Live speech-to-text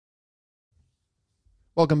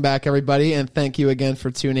Welcome back, everybody, and thank you again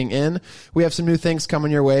for tuning in. We have some new things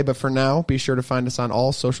coming your way, but for now, be sure to find us on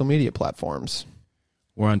all social media platforms.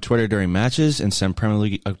 We're on Twitter during matches and send Premier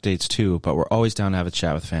League updates too, but we're always down to have a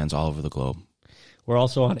chat with fans all over the globe. We're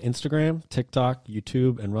also on Instagram, TikTok,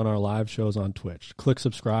 YouTube, and run our live shows on Twitch. Click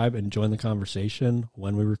subscribe and join the conversation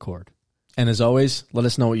when we record. And as always, let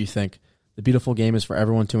us know what you think. The beautiful game is for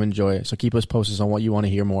everyone to enjoy, so keep us posted on what you want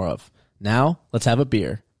to hear more of. Now, let's have a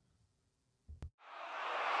beer.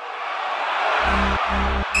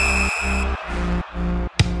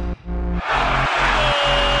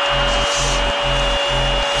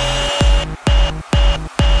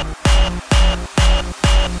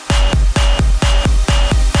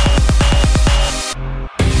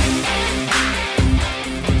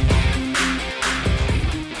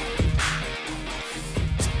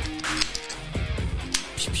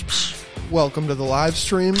 Welcome to the live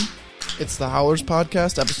stream. It's the Howlers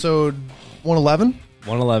Podcast, episode 111.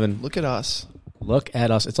 111. Look at us. Look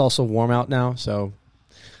at us. It's also warm out now, so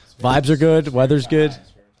vibes are good, weather's good.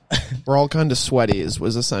 We're all kind of sweaty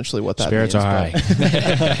was essentially what that Spirits means. are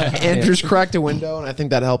high. Andrew's cracked a window, and I think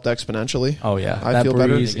that helped exponentially. Oh, yeah. I that feel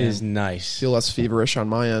better. breeze is nice. Feel less feverish on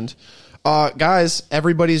my end. Guys,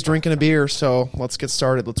 everybody's drinking a beer, so let's get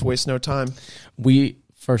started. Let's waste no time. We,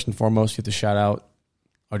 first and foremost, get to shout out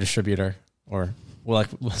our distributor, or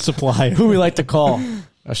Supplier. who we like to call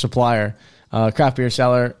our supplier. Craft Beer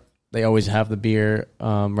Cellar. They always have the beer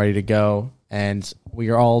ready to go, and we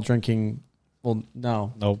are all drinking. Well,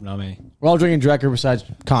 no. Nope, not me. We're all drinking Drecker besides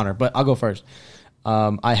Connor, but I'll go first.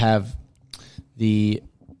 I have the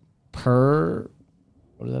what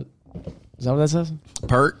is that? Is that what that says?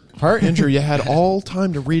 Pert. Andrew, you had all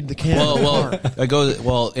time to read the can.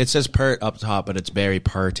 It says pert up top, but it's berry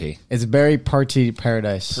party. It's Berry Party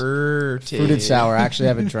Paradise. Pretty. Fruited sour. Actually, I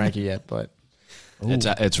haven't drank it yet, but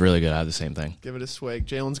It's really good. I have the same thing. Give it a swig.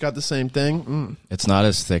 Jalen's got the same thing. It's not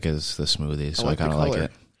as thick as the smoothie, so I kind of like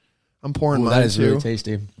it. I'm pouring mine that is too. really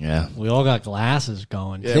tasty. Yeah. We all got glasses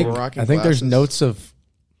going. Yeah, we're rocking I think there's glasses. notes of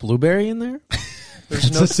blueberry in there. There's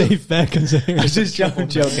It's a safe bet considering I'm just joking.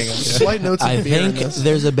 slight notes of I beer in think this.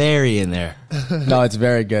 there's a berry in there. No, it's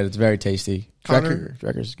very good. It's very tasty. Connor?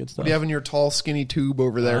 Drecker's good stuff. What do you have in your tall, skinny tube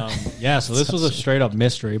over there? So this was a straight up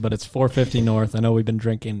mystery, but it's 450 North. I know we've been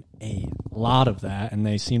drinking a lot of that, and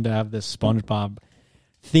they seem to have this SpongeBob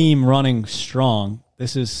theme running strong.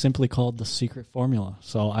 This is simply called the secret formula.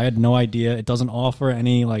 So I had no idea. It doesn't offer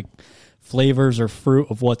any flavors or fruit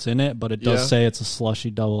of what's in it, but it does say it's a slushy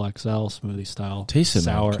double XL smoothie style Taste it,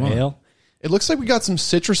 man. sour Come on. ale. It looks like we got some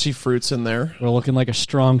citrusy fruits in there. We're looking like a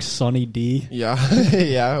strong Sunny D. Yeah,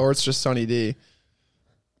 yeah, or it's just Sunny D.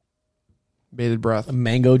 Bated breath. A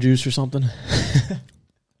mango juice or something.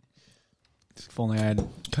 If only I had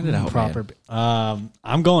Cut it out, proper.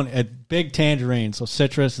 I'm going at big tangerine, so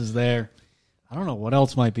citrus is there. I don't know what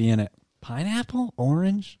else might be in it. Pineapple,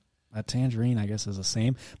 orange. That tangerine, I guess, is the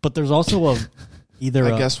same. But there's also I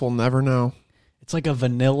guess we'll never know. It's like a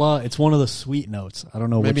vanilla. It's one of the sweet notes. I don't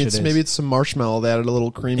know Maybe which it's it is. maybe it's some marshmallow. They added a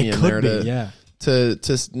little creamy it in could there be,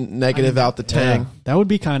 to negative out the tang. Yeah. That would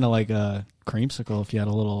be kind of like a creamsicle if you had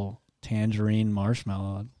a little tangerine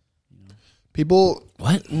marshmallow. People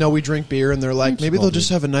What? know we drink beer and they're like, maybe they'll just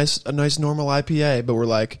have a nice normal IPA, but we're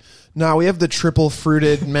like, nah, we have the triple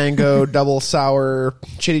fruited mango double sour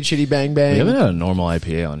chitty bang We bang. haven't had a normal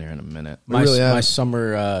IPA on here in a minute. My really have. my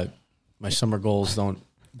summer goals don't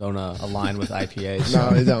align with IPAs. No,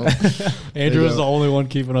 they don't. Andrew is don't. the only one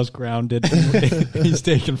keeping us grounded. He's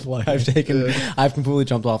taking flight. I've completely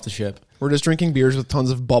jumped off the ship. We're just drinking beers with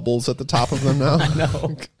tons of bubbles at the top of them now.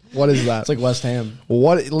 No, What is that? it's like West Ham.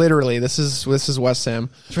 What? Literally, this is West Ham.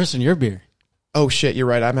 Tristan, your beer. Oh shit, you're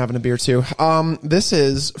right. I'm having a beer too. This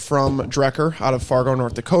is from Drecker out of Fargo,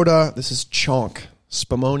 North Dakota. This is Chonk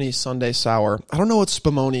Spumoni Sunday Sour. I don't know what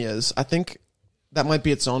Spumoni is. I think that might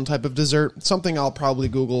be its own type of dessert. Something I'll probably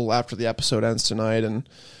Google after the episode ends tonight, and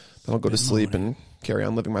then I'll go to sleep and carry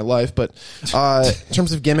on living my life. But in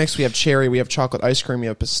terms of gimmicks, we have cherry, we have chocolate ice cream, we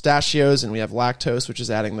have pistachios, and we have lactose, which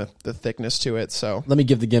is adding the thickness to it. So Let me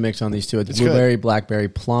give the gimmicks on these two. It's It's blueberry, blackberry,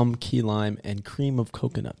 plum, key lime, and cream of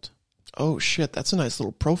coconut. oh shit, that's a nice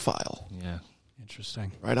little profile. Yeah.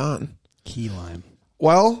 Interesting. Right on. Key lime.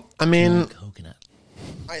 Well, I mean, Coconut.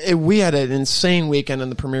 we had an insane weekend in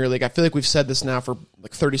the Premier League. I feel like we've said this now for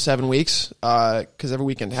like 37 weeks because every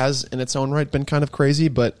weekend has, in its own right, been kind of crazy.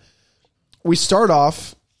 But we start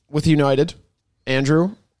off with United.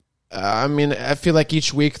 Andrew, I mean, I feel like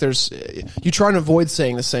each week you try and avoid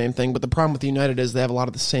saying the same thing, but the problem with United is they have a lot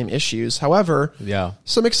of the same issues. However, Yeah.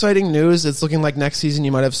 some exciting news. It's looking like next season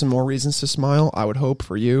you might have some more reasons to smile. I would hope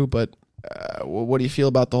for you, but what do you feel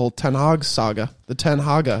about the whole Ten Hag saga, the Ten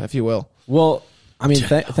Haga, if you will? Well, I mean,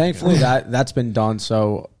 thankfully that's been done.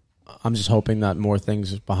 So I'm just hoping that more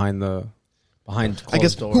things behind closed I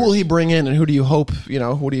guess doors. who will he bring in, and who do you hope?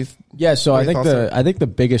 What do you? Yeah, so what I are your think thoughts I think the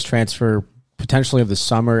biggest transfer potentially of the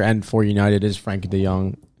summer and for United is Frankie de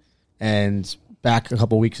Jong. And back a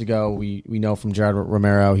couple weeks ago, we know from Gerard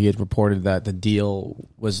Romero, he had reported that the deal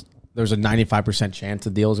was there's a 95% chance the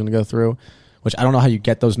deal is going to go through. Which I don't know how you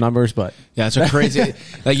get those numbers, but Yeah, it's a crazy.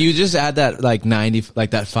 Like you just add that like 90,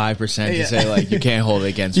 like that 5% to say like you can't hold it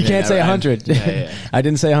against. you me. Can't say 100. Yeah. I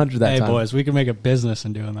didn't say 100 that Hey, time. boys, we can make a business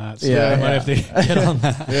in doing that. So Yeah. I might have to get on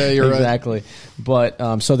that. Yeah, you're right. Exactly.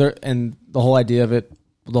 But so there, and the whole idea of it,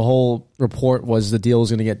 the whole report was the deal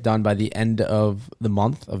was going to get done by the end of the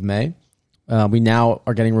month of May. We now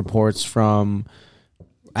are getting reports from,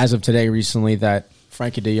 as of today, recently that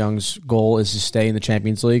Frankie de Jong's goal is to stay in the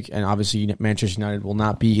Champions League, and obviously Manchester United will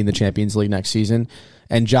not be in the Champions League next season.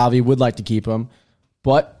 And Xavi would like to keep him,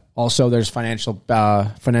 but also there's financial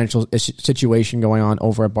situation going on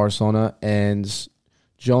over at Barcelona, and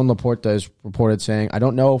Joan Laporta is reported saying, "I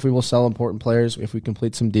don't know if we will sell important players. If we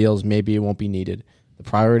complete some deals, maybe it won't be needed. The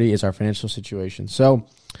priority is our financial situation." So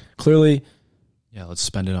clearly, Yeah, let's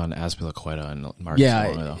spend it on Azpilicueta and Marcus yeah,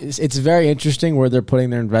 Alonso, though. it's very interesting where they're putting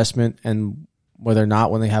their investment and whether or not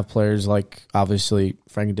when they have players like obviously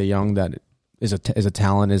Frankie de Jong that is a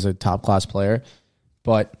talent, is a top class player,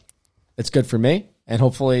 but it's good for me, and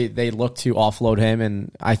hopefully they look to offload him.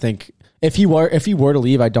 And I think if he were to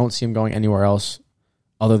leave, I don't see him going anywhere else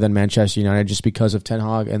other than Manchester United, just because of Ten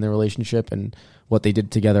Hag and their relationship and what they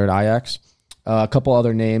did together at Ajax. A couple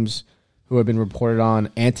other names who have been reported on: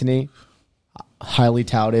 Antony, highly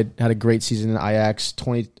touted, had a great season at Ajax,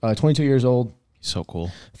 22 years old. He's so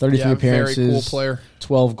cool. 33 appearances, very cool player.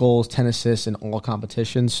 12 goals, 10 assists in all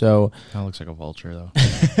competitions. So Kind of looks like a vulture, though.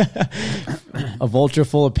 a vulture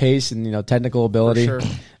full of pace and technical ability. For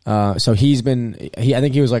sure. So I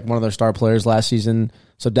think he was like one of their star players last season.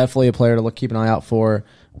 So definitely a player to keep an eye out for.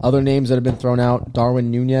 Other names that have been thrown out: Darwin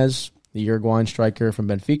Nunez, the Uruguayan striker from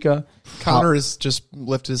Benfica. Connor has just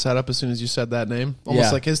lifted his head up as soon as you said that name, almost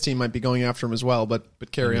Yeah. like his team might be going after him as well. But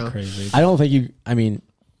carry on. Crazy. I don't think you. I mean,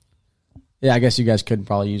 yeah, I guess you guys could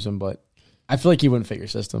probably use him, but I feel like he wouldn't fit your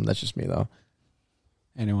system. That's just me, though.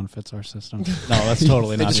 Anyone fits our system. No, that's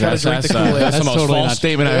totally not just true. gotta drink the That's Kool-Aid. the most totally false not-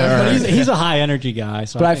 statement I've Yeah. ever But heard. he's a high energy guy,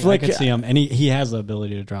 so But I I feel like- could see him, and he has the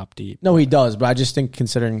ability to drop deep. No, he does, but I just think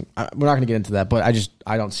considering we're not going to get into that, but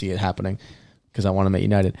I don't see it happening because I want him at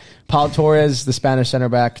United. Pau Torres, the Spanish center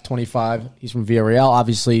back, 25. He's from Villarreal.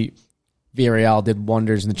 Obviously, Villarreal did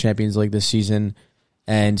wonders in the Champions League this season,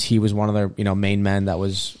 and he was one of their main men that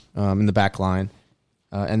was in the back line.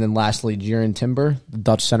 And then lastly, Jiren Timber, the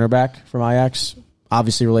Dutch center back from Ajax.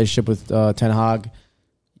 Obviously, relationship with Ten Hag.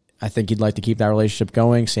 I think he'd like to keep that relationship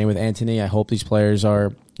going. Same with Antony. I hope these players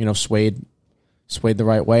are swayed the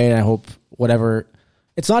right way, and I hope whatever.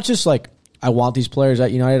 It's not just like I want these players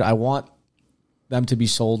at United. I want them to be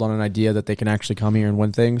sold on an idea that they can actually come here and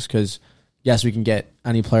win things. Because yes, we can get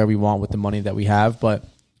any player we want with the money that we have, but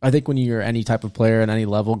I think when you're any type of player at any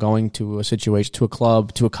level, going to a situation, to a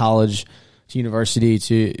club, to a college, to university,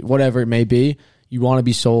 to whatever it may be, you want to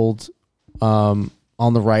be sold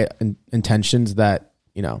on the right intentions that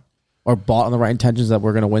or bought on the right intentions that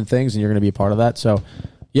we're going to win things and you're going to be a part of that. So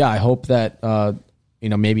yeah, I hope that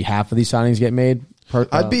maybe half of these signings get made.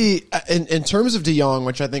 I'd be in terms of De Jong,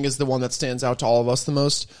 which I think is the one that stands out to all of us the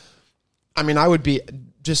most. I mean, I would be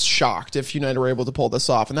just shocked if United were able to pull this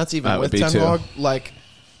off, and that's even with Ten Hag. Like,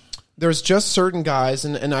 there's just certain guys,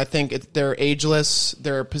 and I think they're ageless,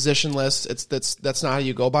 they're positionless. That's not how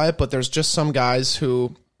you go by it. But there's just some guys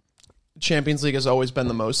who Champions League has always been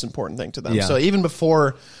the most important thing to them. Yeah. So even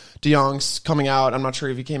before De Jong's coming out, I'm not sure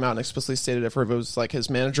if he came out and explicitly stated it, or if it was like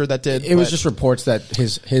his manager that did. It was just reports that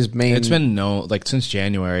his main. It's been since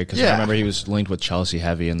January, because Yeah. I remember he was linked with Chelsea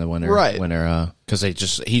heavy in the winter. Right. Because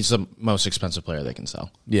he's the most expensive player they can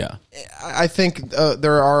sell. Yeah. I think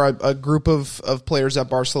there are a group of players at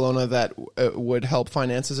Barcelona that would help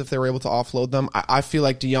finances if they were able to offload them. I feel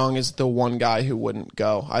like De Jong is the one guy who wouldn't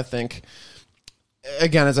go. I think,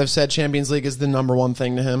 again, as I've said, Champions League is the number one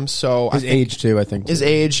thing to him. So His age too, I think. His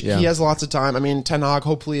age, Yeah. he has lots of time. I mean, Ten Hag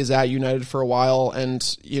hopefully is at United for a while, and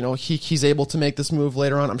he's able to make this move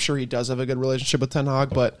later on. I'm sure he does have a good relationship with Ten Hag,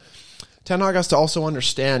 but Ten Hag has to also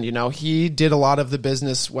understand. He did a lot of the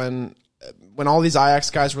business when all these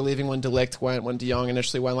Ajax guys were leaving, when De Ligt went, when De Jong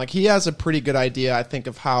initially went. Like, he has a pretty good idea, I think,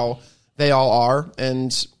 of how they all are,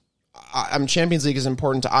 and Champions League is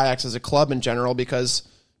important to Ajax as a club in general because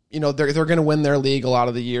they're going to win their league a lot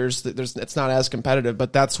of the years. It's not as competitive,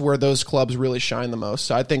 but that's where those clubs really shine the most.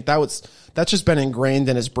 So I think that's just been ingrained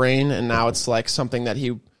in his brain, and now it's like something that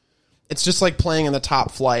it's just like playing in the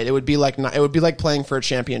top flight. It would be like playing for a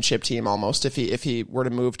championship team almost if he were to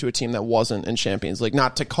move to a team that wasn't in Champions League.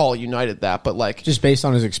 Not to call United that, but like just based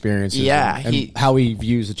on his experiences, and how he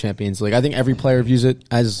views the Champions League. I think every player views it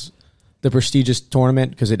as the prestigious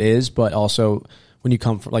tournament because it is, but also when you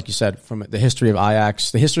come from, like you said, from the history of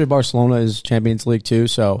Ajax, the history of Barcelona is Champions League too.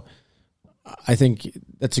 So I think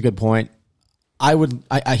that's a good point.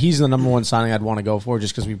 He's the number one signing I'd want to go for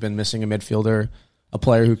just because we've been missing a midfielder, a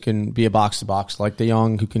player who can be a box to box like De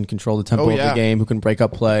Jong, who can control the tempo of the game, who can break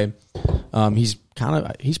up play. He's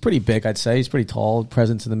pretty big, I'd say. He's pretty tall,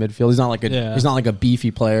 presence in the midfield. He's not like a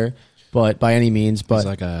beefy player, but by any means. But he's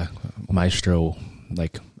like a maestro,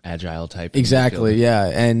 like agile type. Exactly, yeah.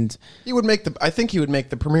 And I think he would make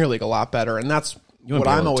the Premier League a lot better, and that's what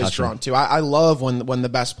I'm always drawn to. I love when the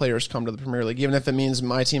best players come to the Premier League, even if it means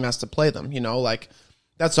my team has to play them. Like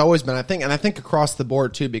that's always been, I think across the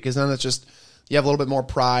board too, because then it's just you have a little bit more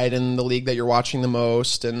pride in the league that you're watching the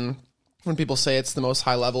most, and when people say it's the most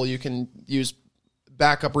high level, you can use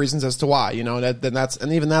backup reasons as to why.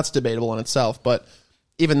 And even that's debatable in itself, but.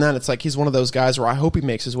 Even then, it's like he's one of those guys where I hope he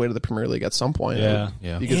makes his way to the Premier League at some point. Yeah.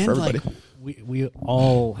 Be good for everybody. Like, we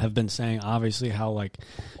all have been saying, obviously, how like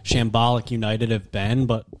shambolic United have been,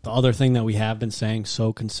 but the other thing that we have been saying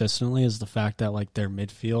so consistently is the fact that like their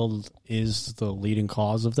midfield is the leading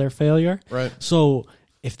cause of their failure. Right. So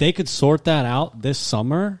if they could sort that out this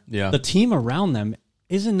summer, the team around them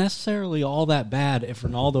isn't necessarily all that bad. If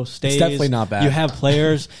Ronaldo stays, it's definitely not bad. You have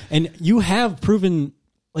players, and you have proven.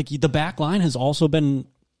 Like, the back line has also been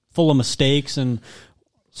full of mistakes and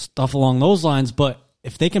stuff along those lines, but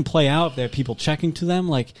if they can play out, there are people checking to them,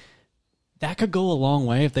 like, that could go a long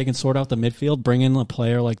way if they can sort out the midfield, bring in a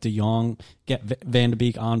player like De Jong, get Van de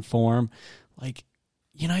Beek on form. Like,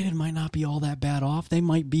 United might not be all that bad off. They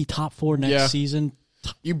might be top 4 next season.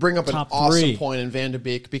 You bring up an awesome point in Van de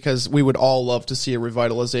Beek because we would all love to see a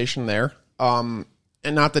revitalization there. And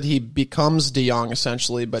not that he becomes De Jong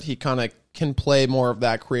essentially, but he kind of can play more of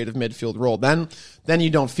that creative midfield role. Then you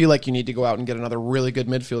don't feel like you need to go out and get another really good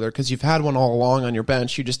midfielder because you've had one all along on your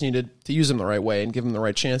bench. You just needed to use him the right way and give him the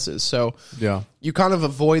right chances. So you kind of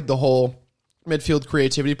avoid the whole midfield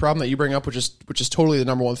creativity problem that you bring up, which is totally the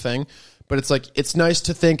number one thing. But it's like it's nice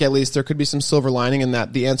to think at least there could be some silver lining in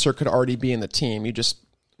that the answer could already be in the team. You just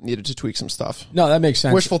needed to tweak some stuff. No, that makes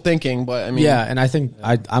sense. Wishful thinking, but I mean... Yeah, and I think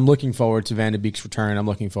I'm looking forward to Van de Beek's return. I'm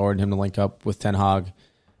looking forward to him to link up with Ten Hag.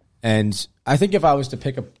 And I think if I was to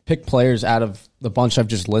pick players out of the bunch I've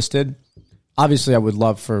just listed, obviously I would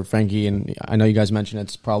love for Frankie, and I know you guys mentioned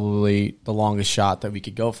it's probably the longest shot that we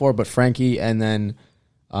could go for, but Frankie and then...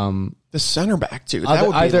 the center back, dude.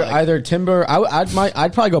 Either Timber.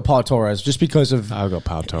 I'd probably go Pau Torres just because of I'll go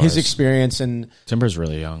Pau Torres. His experience, and Timber's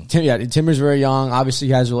really young. Timber's very young. Obviously,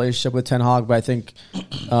 he has a relationship with Ten Hag, but I think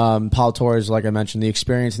Pau Torres, like I mentioned, the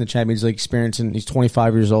experience in the Champions League experience, and he's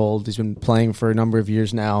 25 years old. He's been playing for a number of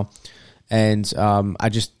years now, and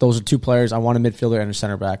those are two players. I want a midfielder and a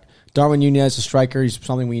center back. Darwin Nunez, a striker. He's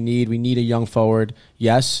something we need. We need a young forward.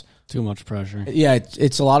 Yes. Too much pressure. Yeah,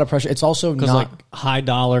 it's a lot of pressure. It's also not... like high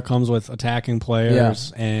dollar comes with attacking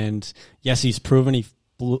players, and yes, he's proven he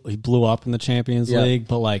blew up in the Champions League,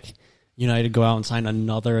 but like United go out and sign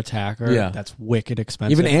another attacker. Yeah. That's wicked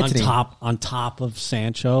expensive. Even Anthony on top of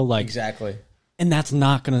Sancho, like exactly. And that's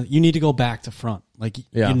not gonna. You need to go back to front. Like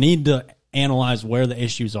you need to analyze where the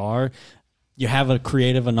issues are. You have a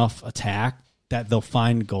creative enough attack that they'll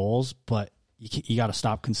find goals, but you got to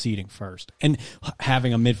stop conceding first. And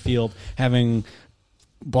having a midfield, having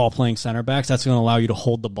ball-playing center backs, that's going to allow you to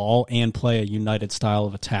hold the ball and play a United style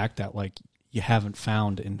of attack that like you haven't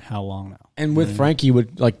found in how long now. And with Frankie,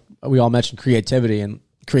 like we all mentioned, creativity, and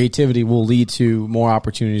creativity will lead to more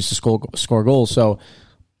opportunities to score goals. So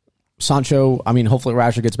Sancho, I mean, hopefully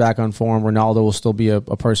Rashford gets back on form. Ronaldo will still be a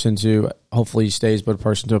person to, hopefully he stays, but a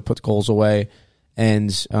person to put goals away.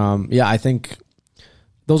 And I think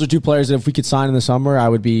those are two players that if we could sign in the summer,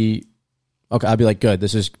 I'd be like, good.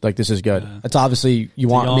 This is good. Yeah. It's obviously you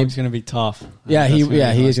want. He's going to be tough. Yeah, he is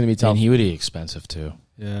going to be tough. And he would be expensive too.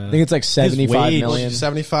 Yeah, I think it's like 75 million.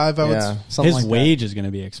 75. His wage is going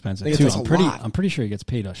to be expensive too. I'm pretty sure he gets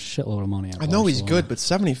paid a shitload of money. I know he's good, but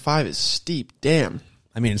 75 is steep. Damn.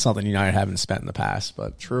 I mean, it's something United haven't spent in the past,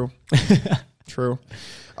 but true.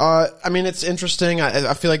 I mean, it's interesting.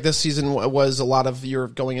 I feel like this season was a lot of you're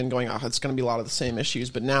going in going, it's going to be a lot of the same issues,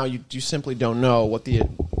 but now you simply don't know what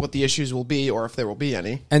the issues will be or if there will be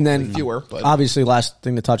any. And then fewer. But obviously, last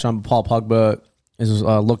thing to touch on, Paul Pogba is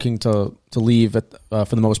looking to leave for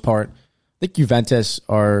the most part. I think Juventus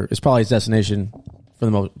is probably his destination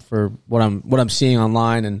for what I'm seeing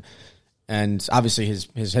online and obviously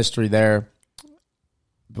his history there.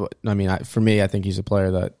 But I mean, for me, I think he's a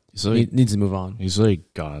player that needs to move on. He's really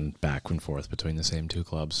gone back and forth between the same two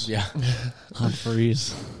clubs. Yeah,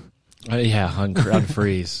 Humphreys.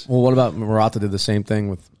 Humphreys. Well, what about Morata? Did the same thing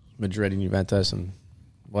with Madrid and Juventus and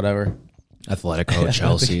whatever. Atletico,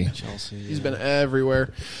 Chelsea. He's been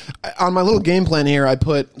everywhere. On my little game plan here, I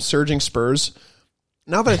put surging Spurs.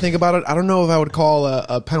 Now that I think about it, I don't know if I would call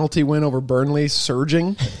a penalty win over Burnley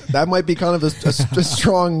surging. That might be kind of a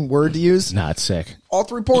strong word to use. Nah, it's sick. All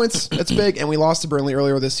 3 points. That's big. And we lost to Burnley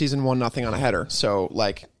earlier this season, 1-0 on a header. So,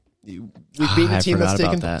 like, we've beaten a team that's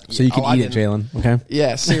taken that. So you can eat it, Jalen. Okay.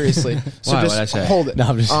 Yeah, seriously. So Why? just What'd I say? hold it. No,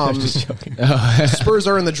 I'm just joking. Spurs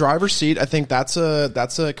are in the driver's seat. I think that's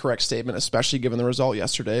a correct statement, especially given the result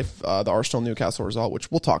yesterday, the Arsenal-Newcastle result, which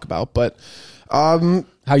we'll talk about. But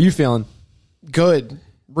how you feeling? good,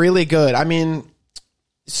 really good. I mean,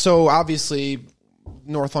 so obviously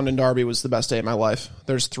North London Derby was the best day of my life.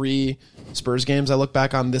 There's 3 Spurs games I look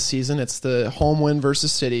back on this season. It's the home win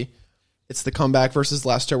versus City. It's the comeback versus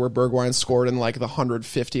Leicester where Bergwijn scored in like the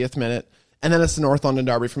 150th minute. And then it's the North London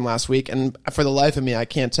Derby from last week. And for the life of me, I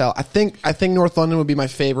can't tell. I think North London would be my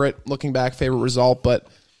favorite, looking back, favorite result. But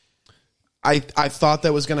I thought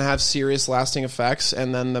that was going to have serious lasting effects.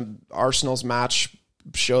 And then the Arsenal's match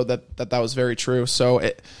showed that was very true. So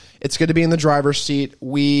it's good to be in the driver's seat.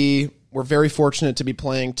 We were very fortunate to be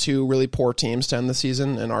playing 2 really poor teams to end the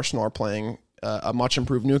season. And Arsenal are playing a much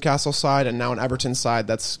improved Newcastle side and now an Everton side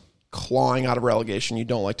that's clawing out of relegation. You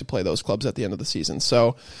don't like to play those clubs at the end of the season.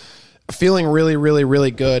 So feeling really, really,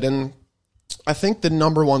 really good. And I think the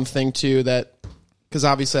number one thing too because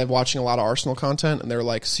obviously I'm watching a lot of Arsenal content and they're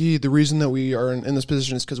like, see, the reason that we are in this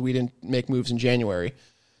position is because we didn't make moves in January.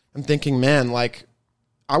 I'm thinking, man, like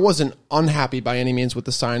I wasn't unhappy by any means with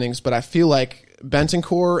the signings, but I feel like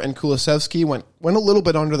Bentancur and Kulusevski went a little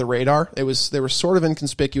bit under the radar. They were sort of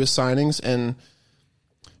inconspicuous signings and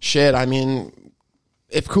shit. I mean,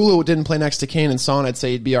 if Kulu didn't play next to Kane and Son, I'd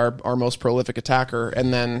say he'd be our most prolific attacker.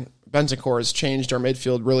 And then Bentancur has changed our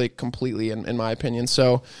midfield really completely, in my opinion.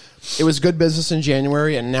 So it was good business in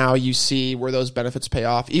January, and now you see where those benefits pay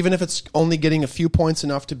off. Even if it's only getting a few points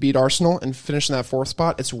enough to beat Arsenal and finish in that 4th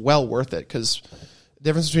spot, it's well worth it because the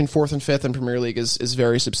difference between 4th and 5th in Premier League is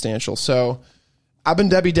very substantial. So I've been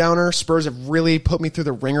Debbie Downer. Spurs have really put me through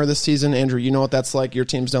the ringer this season. Andrew, you know what that's like. Your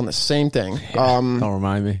team's done the same thing. Don't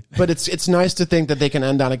remind me. But it's nice to think that they can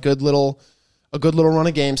end on a good little run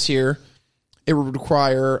of games here. It would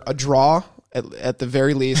require a draw at the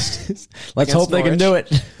very least. Let's hope they can do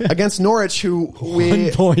it against Norwich, who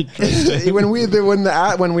 1 point. when we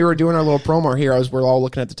were doing our little promo here, we're all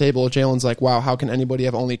looking at the table. Jalen's like, "Wow, how can anybody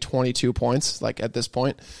have only 22 points like at this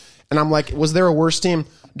point?" And I'm like, "Was there a worse team?"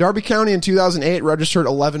 Derby County in 2008 registered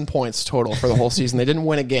 11 points total for the whole season. They didn't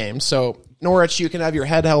win a game. So Norwich, you can have your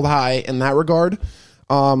head held high in that regard.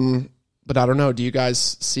 But I don't know. Do you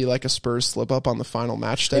guys see like a Spurs slip up on the final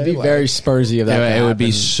match day? It'd be very Spursy of that. It would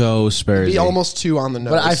be so Spursy. It'd be almost 2 on the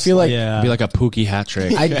nose. But I feel like It'd be like a Pookie hat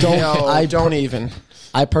trick. I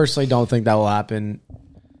personally don't think that will happen.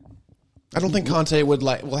 I don't think Conte will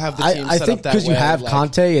have the team I set think up that way. because you have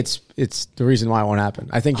Conte, it's the reason why it won't happen.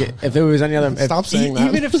 I think if it was any other, Stop saying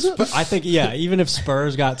that. Even if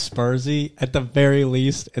Spurs got Spursy, at the very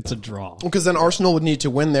least, it's a draw. Because then Arsenal would need to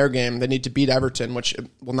win their game. They need to beat Everton, which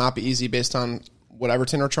will not be easy based on what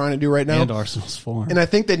Everton are trying to do right now. And Arsenal's form. And I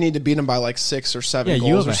think they need to beat them by like 6 or 7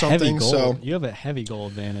 goals or something. So you have a heavy goal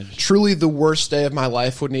advantage. Truly the worst day of my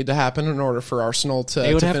life would need to happen in order for Arsenal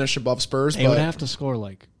to finish above Spurs. They would have to score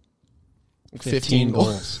like 15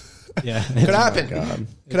 goals. Yeah. Could happen.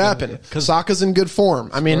 Could happen. Saka's in good form.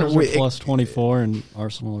 I mean, Spurs are plus 24 and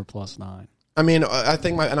Arsenal are plus 9. I mean, I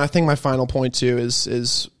think my final point too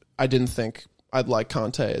is I didn't think I'd like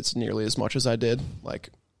Conte as nearly as much as I did. Like,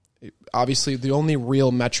 obviously, the only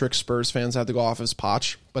real metric Spurs fans have to go off is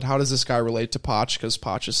Poch. But how does this guy relate to Poch? Because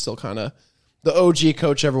Poch is still kind of the OG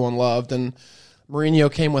coach everyone loved, and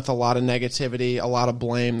Mourinho came with a lot of negativity, a lot of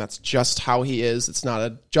blame. That's just how he is. It's not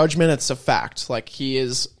a judgment; it's a fact. Like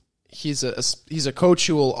he's a coach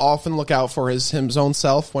who will often look out for his own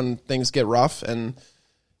self when things get rough, and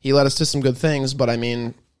he led us to some good things. But I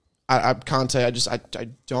mean, Conte, I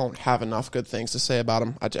don't have enough good things to say about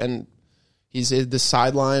him. And he's the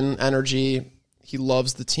sideline energy. He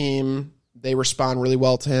loves the team. They respond really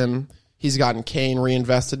well to him. He's gotten Kane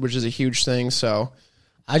reinvested, which is a huge thing. So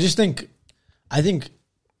I think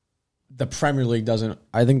the Premier League doesn't.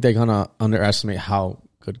 I think they're gonna underestimate how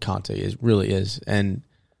good Conte really is, and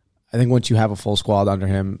I think once you have a full squad under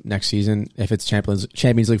him next season, if it's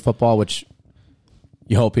Champions League football, which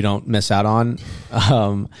you hope you don't miss out on,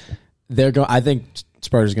 I think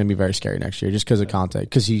Spurs is going to be very scary next year just because of Conte,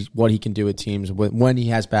 because what he can do with teams when he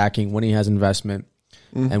has backing, when he has investment,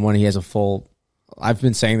 and when he has a full. I've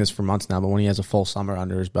been saying this for months now, but when he has a full summer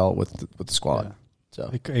under his belt with the squad,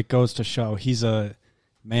 so it goes to show he's a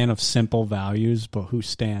man of simple values, but who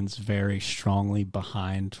stands very strongly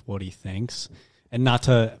behind what he thinks. And not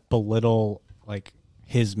to belittle like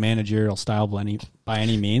his managerial style by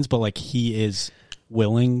any means, but like he is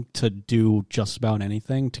willing to do just about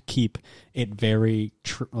anything to keep it very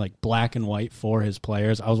like black and white for his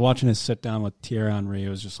players. I was watching his sit down with Thierry Henry. It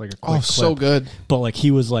was just like a quick clip. So good. But like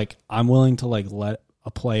he was like, I'm willing to like let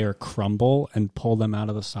a player crumble and pull them out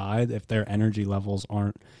of the side if their energy levels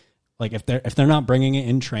aren't like if they're not bringing it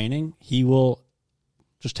in training, he will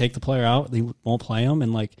just take the player out. He won't play them,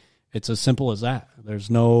 and like. It's as simple as that. There's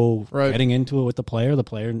no getting into it with the player. The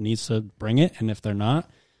player needs to bring it, and if they're not,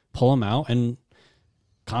 pull them out. And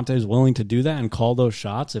Conte is willing to do that and call those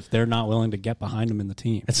shots if they're not willing to get behind him in the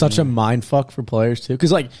team. It's such a mind fuck for players too,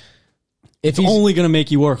 because like if it's only going to make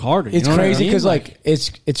you work harder. It's crazy because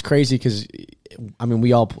it's crazy because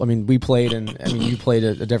we played and you played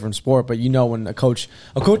a different sport, but you know when a coach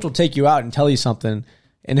will take you out and tell you something.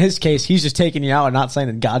 In his case, he's just taking you out and not saying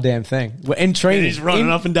a goddamn thing. In training, he's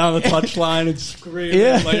running up and down the touchline and screaming.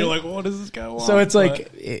 Yeah. Like, you're like, what does this guy want? So it's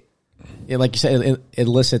like, like you said, it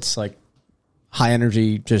elicits like high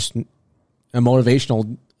energy, just a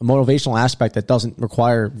motivational aspect that doesn't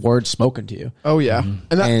require words spoken to you. Oh yeah,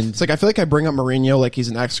 and it's like I feel like I bring up Mourinho like he's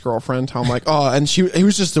an ex-girlfriend. How I'm like, oh, and he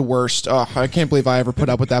was just the worst. Oh, I can't believe I ever put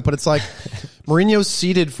up with that. But it's like Mourinho's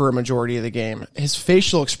seated for a majority of the game. His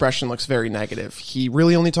facial expression looks very negative. He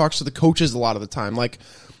really only talks to the coaches a lot of the time. Like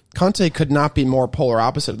Conte could not be more polar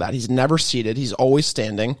opposite of that. He's never seated. He's always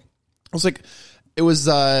standing. It was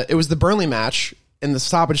the Burnley match. And the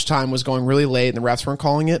stoppage time was going really late, and the refs weren't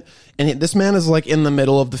calling it. And this man is like in the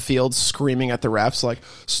middle of the field screaming at the refs, like,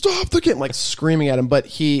 stop the game, like screaming at him. But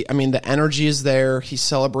the energy is there. He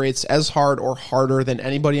celebrates as hard or harder than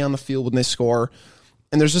anybody on the field when they score.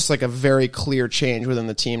 And there's just like a very clear change within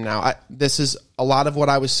the team now. This is a lot of what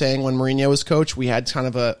I was saying when Mourinho was coach. We had kind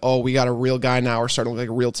of we got a real guy now. We're starting to look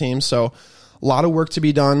like a real team. So a lot of work to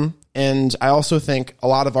be done. And I also think a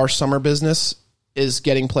lot of our summer business is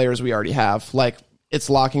getting players we already have. Like, it's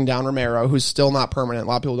locking down Romero, who's still not permanent. A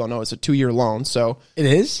lot of people don't know it's a 2-year loan. So it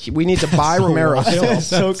is. We need to buy Romero. That's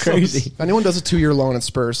so crazy. If anyone does a 2-year loan at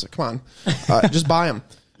Spurs, come on, just buy him.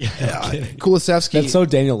 Kulusevski. That's so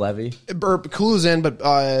Daniel Levy. Kulu's in, but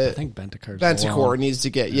I think Bentancur needs to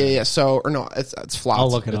get. Yeah. So it's flopped. I'll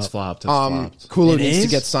look it up. It's flopped. Kulu needs to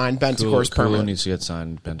get signed. Bentancur's permanent. Kulu needs to get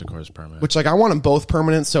signed. Bentancur's permanent. Which I want them both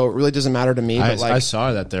permanent, so it really doesn't matter to me. I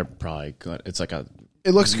saw that they're probably good. It's like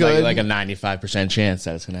it looks good. Like a 95% chance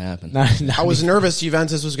that it's going to happen. I was nervous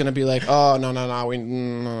Juventus was going to be like, oh, no,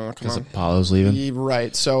 come on. Because Apollo's leaving?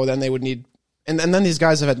 Right. So then they would need... And then these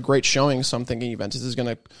guys have had great showings, so I'm thinking Juventus is going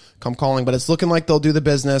to come calling. But it's looking like they'll do the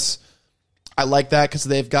business. I like that because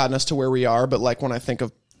they've gotten us to where we are. But like when I think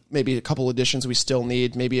of maybe a couple additions we still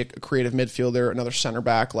need, maybe a creative midfielder, another center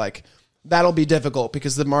back, like that'll be difficult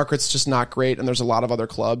because the market's just not great and there's a lot of other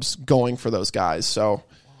clubs going for those guys. So...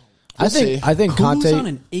 I think Conte Conte on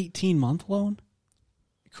an 18-month loan.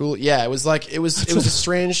 Cool. Yeah, it was a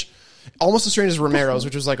strange, almost as strange as Romero's,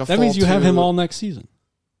 which was like a. That means you have him all next season.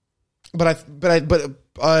 But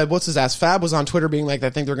what's his ass? Fab was on Twitter being like, I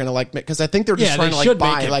think they're gonna like because I think they're just trying to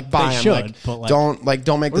buy him. Don't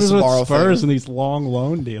make this a borrow Spurs thing. and these long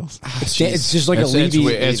loan deals. It's just like a Levy.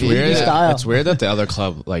 It's weird. Style. It's weird that the other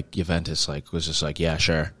club like Juventus was just like, yeah,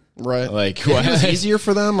 sure. Right. Like, it was easier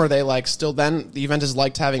for them, or they like still then the Juventus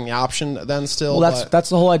liked having the option then still. Well, that's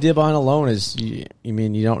the whole idea behind a loan is you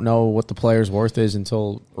don't know what the player's worth is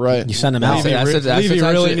until you send them out. Levy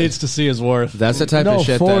really needs to see his worth. That's the type of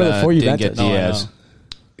shit that didn't get Diaz.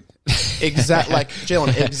 Exactly, like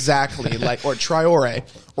Jalen, exactly, like or Traore,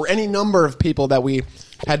 or any number of people that we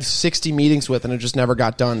had 60 meetings with and it just never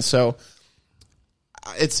got done. So.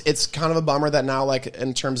 It's kind of a bummer that now, like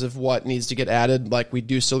in terms of what needs to get added, like we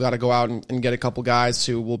do still got to go out and get a couple guys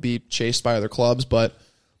who will be chased by other clubs. But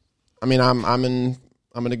I mean, I'm in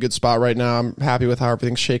a good spot right now. I'm happy with how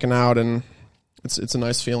everything's shaken out, and It's a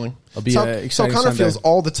nice feeling. It'll be so a it exciting kind of Sunday. feels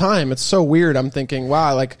all the time. It's so weird. I'm thinking,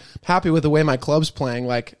 wow, like happy with the way my club's playing.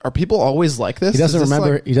 Like, are people always like this? He doesn't Is this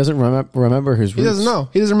remember. like- He doesn't remember his roots. he doesn't know.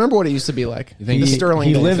 He doesn't remember what it used to be like. You think The he- Sterling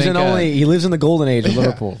He days. lives think, he lives in the golden age of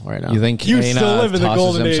Liverpool right now. You think You Kane still live in the tosses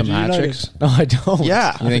golden him age some of hat United. tricks? No, I don't.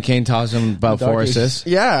 Yeah. You think Kane tosses him about Dark 4 ages. assists?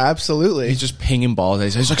 Yeah, absolutely. He's just pinging balls.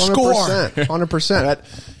 He's like, 100%. score! 100%.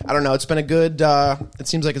 I don't know. It's been a good, it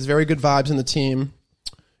seems like it's very good vibes in the team.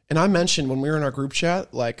 And I mentioned when we were in our group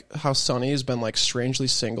chat, like how Sonny has been like strangely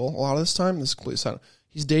single a lot of this time. This is completely silent.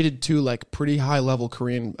 He's dated 2 like pretty high level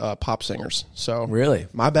Korean pop singers. So Really?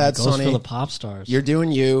 my bad, Goes Sonny. for the pop stars. You're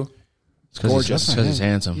doing you. Gorgeous. Because he's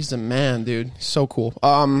handsome. He's a man, dude. He's so cool.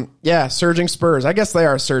 Yeah, surging Spurs. I guess they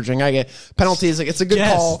are surging. I get penalties. Like it's a good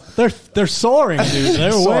call. They're soaring, dude.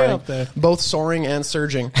 They're way Soaring. up there. Both soaring and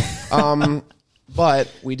surging.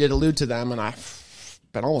 But we did allude to them, and I've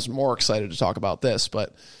been almost more excited to talk about this.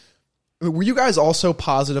 But were you guys also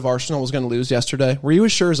positive Arsenal was going to lose yesterday? Were you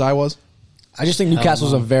as sure as I was? I just think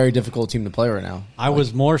Newcastle's a very difficult team to play right now. I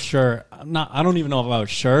was more sure. I don't even know if I was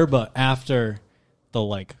sure, but after the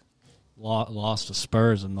loss to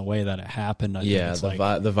Spurs and the way that it happened, I think Yeah, it's the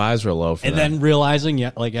like, the vibes were low for and them. then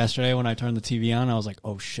realizing, like yesterday when I turned the TV on, I was like,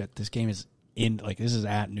 oh shit, this game is this is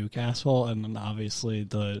at Newcastle, and then obviously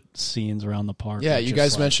the scenes around the park. Yeah, were you just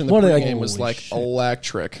guys like, mentioned the What are they- pregame was holy like shit.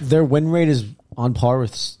 electric. Their win rate is on par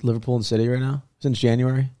with Liverpool and City right now since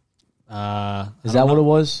January. Is that what it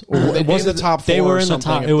was? Or They it was wasn't the top 4 They were or in the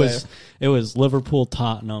something top. if It was Liverpool,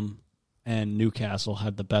 Tottenham, and Newcastle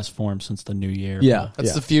had the best form since the new year. Yeah,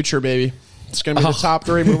 That's the future, baby. It's going to be the top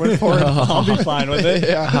 3 moving forward. I'll be fine with it.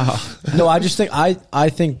 Yeah. No, I just think I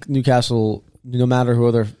think Newcastle, no matter who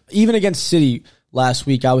other, even against City last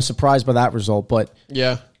week, I was surprised by that result. But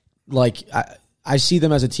Yeah. like I see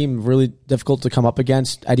them as a team really difficult to come up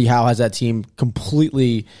against. Eddie Howe has that team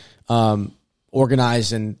completely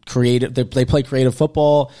organized and creative. They play creative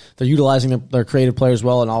football. They're utilizing their creative players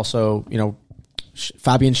well, and also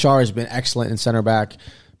Fabian Schär has been excellent in center back.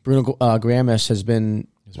 Bruno Gramis has been.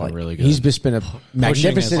 been really good. He's just been a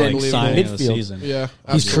magnificent in signing of the midfield. season. Yeah.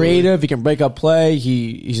 He's absolutely. creative. He can break up play.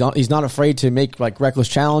 He's not afraid to make like reckless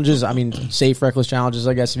challenges. I mean, safe reckless challenges,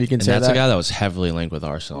 I guess, if you can And say that's that. a guy that was heavily linked with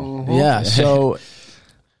Arsenal. Yeah. So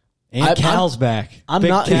And Cal's back. I'm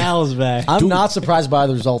Big not- Cal's back. I'm not surprised by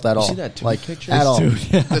the result at all. see that tooth like picture? at all.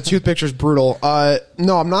 The tooth picture's brutal.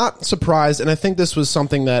 No, I'm not surprised, and I think this was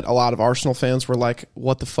something that a lot of Arsenal fans were like,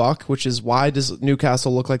 "What the fuck?" Which is why does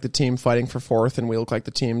Newcastle look like the team fighting for 4th, and we look like the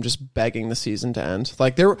team just begging the season to end?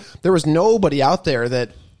 Like there was nobody out there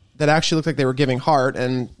that actually looked like they were giving heart.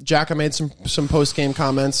 And Xhaka made some post game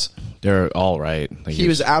comments. They're all right. Like, He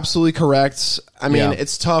was absolutely correct. I mean, Yeah.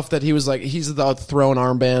 it's tough that he was like, he's the throwing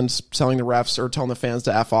armbands, telling the refs or telling the fans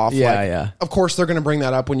to F off. Yeah, Like, yeah. Of course, they're going to bring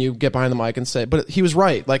that up when you get behind the mic and say it. But he was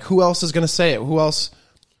right. Like, who else is going to say it? Who else?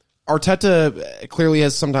 Arteta clearly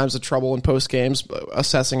has sometimes a trouble in post games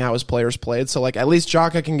assessing how his players played. So, like, at least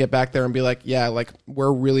Xhaka can get back there and be like, yeah, like,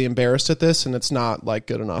 we're really embarrassed at this and it's not, like,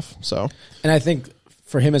 good enough. So, And I think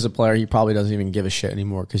for him as a player, he probably doesn't even give a shit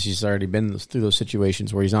anymore because he's already been through those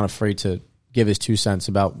situations where he's not afraid to give his 2 cents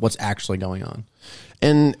about what's actually going on.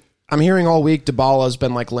 and I'm hearing all week Dybala has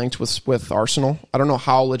been, like, linked with Arsenal. I don't know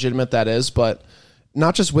how legitimate that is, but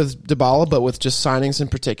not just with Dybala, but with just signings in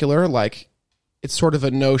particular, like, it's sort of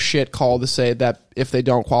a no shit call to say that if they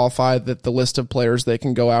don't qualify, that the list of players they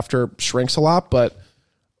can go after shrinks a lot. But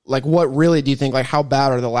like, what really do you think? Like, how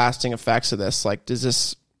bad are the lasting effects of this? Like, does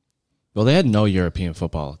this? Well, they had no European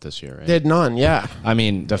football this year, right? They had none. Yeah, I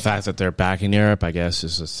mean, the fact that they're back in Europe, I guess,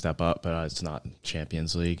 is a step up, but it's not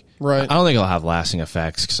Champions League. Right. I don't think it'll have lasting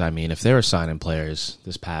effects because, I mean, if they were signing players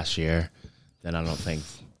this past year, then I don't think.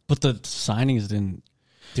 But the signings didn't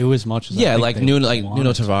do as much as I Yeah, think like they Nuno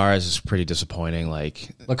wanted. Tavares is pretty disappointing. Like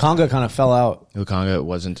Lukonga kind of fell out.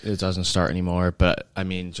 Lukonga it doesn't start anymore. But I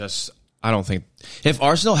mean, I don't think if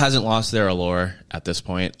Arsenal hasn't lost their allure at this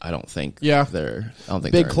point, I don't think. Yeah. I don't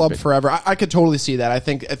think big they're club forever. I could totally see that. I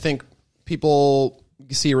think people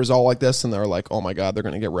see a result like this and they're like, oh my god, they're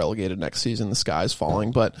going to get relegated next season. The sky's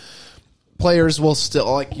falling, but. Players will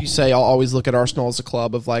still, like you say, I'll always look at Arsenal as a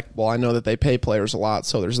club of like, well, I know that they pay players a lot,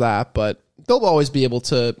 so there's that, but they'll always be able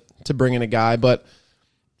to bring in a guy. But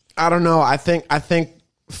I don't know. I think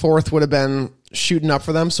 4th would have been shooting up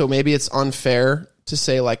for them, so maybe it's unfair to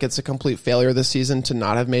say like it's a complete failure this season to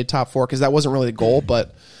not have made top 4 because that wasn't really the goal.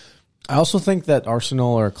 But I also think that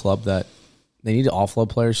Arsenal are a club that they need to offload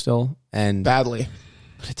players still. And badly.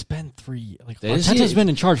 But it's been 3. Like They just Arteta's need- been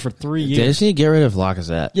in charge for 3 They years. just need to get rid of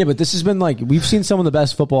Lacazette. yeah, but this has been like we've seen some of the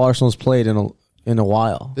best football Arsenal's played in in a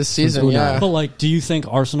while. This season, Unai. yeah. But like, do you think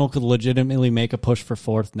Arsenal could legitimately make a push for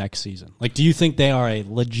fourth next season? Like, do you think they are a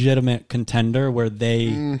legitimate contender where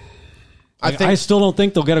they? I still don't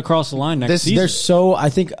think they'll get across the line next season. They're so I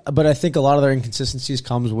think a lot of their inconsistencies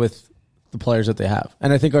comes with the players that they have,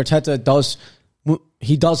 and I think Arteta does.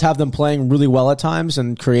 He does have them playing really well at times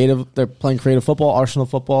and creative. They're playing creative football, Arsenal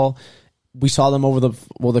football. We saw them over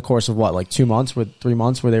the course of what, like 2 months, 3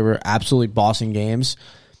 months, where they were absolutely bossing games,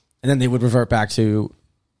 and then they would revert back to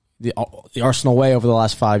the Arsenal way over the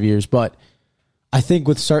last 5 years. But I think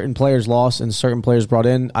with certain players lost and certain players brought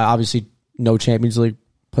in, I obviously no Champions League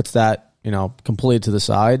puts that completely to the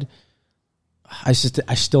side. I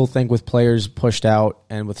still think with players pushed out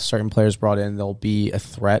and with certain players brought in, there'll be a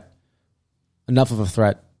threat. Enough of a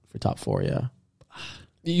threat for top four, yeah.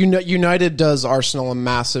 United does Arsenal a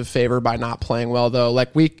massive favor by not playing well, though.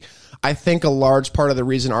 I think a large part of the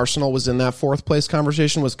reason Arsenal was in that fourth place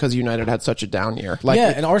conversation was because United had such a down year.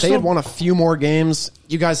 And Arsenal, they had won a few more games.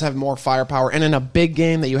 You guys have more firepower, and in a big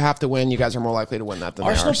game that you have to win, you guys are more likely to win that than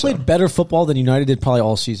Arsenal they are. played better football than United did probably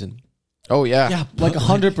all season. Oh yeah, Yeah, like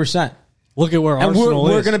 100%. Look at where And Arsenal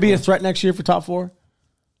is. we're going to be a threat next year for top four.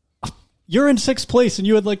 You're in sixth place, and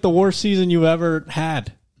you had like the worst season you ever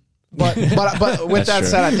had. But with that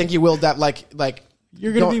said, I think you will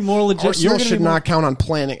You're going to be more legit. Arsenal should not count on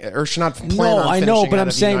planning or should not plan No, on I know, finishing but ahead I'm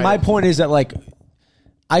of saying United. my point is that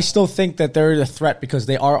I still think that they're a threat because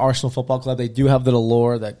they are Arsenal Football Club. They do have the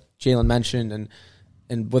allure that Jalen mentioned,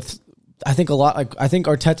 and with I think I think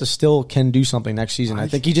Arteta still can do something next season. I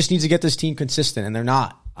think he just needs to get this team consistent, and they're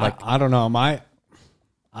not. I don't know. My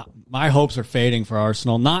hopes are fading for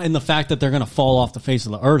Arsenal. Not in the fact that they're going to fall off the face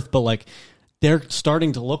of the earth, but they're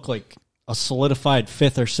starting to look like a solidified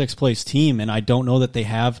fifth or sixth place team, and I don't know that they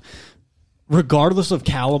have, regardless of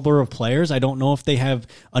caliber of players, I don't know if they have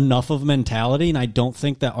enough of mentality, and I don't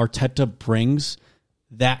think that Arteta brings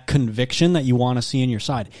that conviction that you want to see in your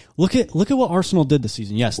side. Look at what Arsenal did this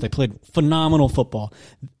season. Yes, they played phenomenal football,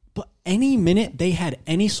 but any minute they had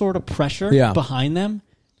any sort of pressure behind them,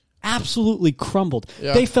 absolutely crumbled.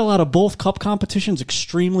 Yeah. They fell out of both cup competitions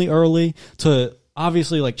extremely early to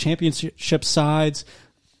obviously championship sides.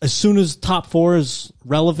 As soon as top four is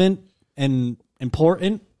relevant and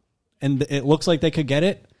important and it looks like they could get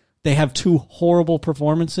it, they have two horrible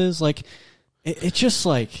performances. It's just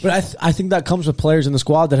But I think that comes with players in the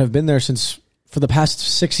squad that have been there for the past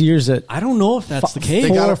 6 years. That I don't know if that's the case.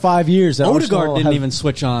 4 or 5 years. That Odegaard didn't even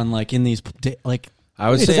switch on in these I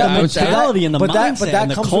would say mentality and the mindset and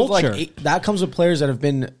the culture. That comes with players that have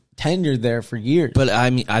been tenured there for years. But I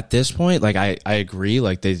mean, at this point, I agree.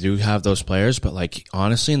 They do have those players, but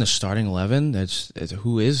honestly, in the starting 11,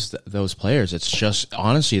 who is those players? It's just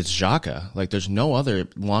honestly, it's Xhaka. There's no other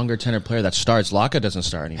longer tenured player that starts. Laka doesn't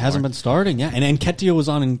start anymore. Hasn't been starting, yeah. And Nketiah was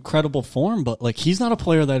on incredible form, but he's not a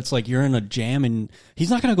player that's you're in a jam and he's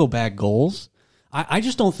not going to go bag goals. I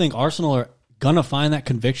just don't think Arsenal are gonna find that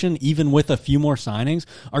conviction even with a few more signings.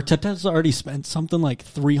 Arteta's already spent something like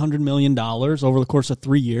 $300 million over the course of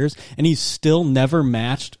 3 years, and he's still never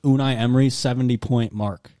matched Unai Emery's 70-point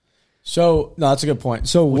mark. So no, that's a good point.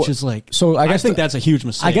 So I think that's a huge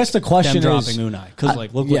mistake. I guess the question is dropping Unai because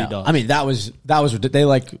look what he does. I mean that was they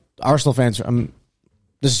Arsenal fans.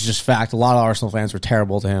 This is just fact. A lot of Arsenal fans were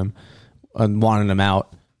terrible to him and wanted him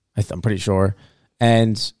out. I'm pretty sure.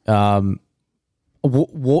 And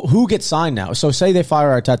who gets signed now? So say they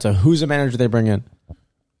fire Arteta, who's the manager they bring in?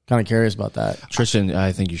 Kind of curious about that. Tristan,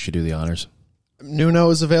 I think you should do the honors.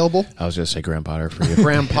 Nuno is available. I was going to say Graham Potter for you.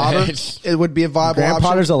 Graham Potter, it would be a viable Graham option.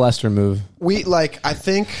 Potter's a Leicester move. I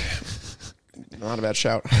think, not a bad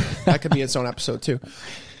shout. That could be its own episode too.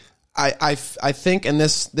 I think, and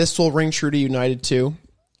this will ring true to United too.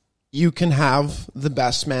 You can have the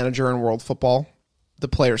best manager in world football. The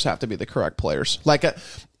players have to be the correct players.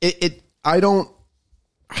 I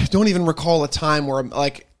don't even recall a time where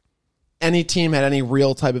any team had any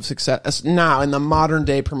real type of success now in the modern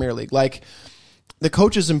day Premier League. The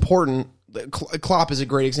coach is important. Klopp is a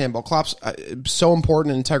great example. Klopp's so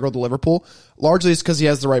important and integral to Liverpool. Largely it's because he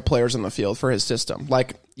has the right players in the field for his system.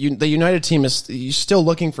 The United team is still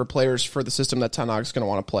looking for players for the system that Ten Hag's going to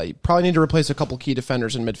want to play. You probably need to replace a couple key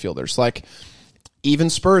defenders and midfielders.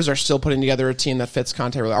 Even Spurs are still putting together a team that fits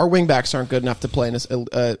Conte. Our wingbacks aren't good enough to play in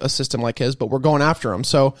a system like his, but we're going after them.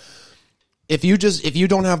 So if you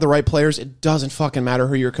don't have the right players, it doesn't fucking matter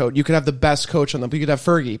who your coach. You could have the best coach on them. You could have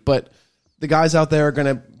Fergie, but the guys out there are going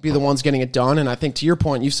to be the ones getting it done. And I think to your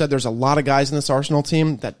point, you said there's a lot of guys in this Arsenal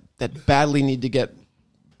team that badly need to get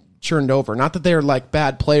churned over. Not that they're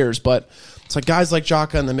bad players, but it's guys like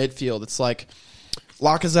Xhaka in the midfield. It's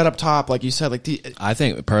Lacazette up top, like you said, like I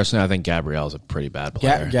think Gabriel's a pretty bad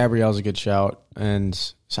player. Gabriel's a good shout, and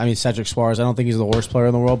I mean Cedric Suarez. I don't think he's the worst player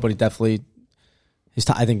in the world, but he definitely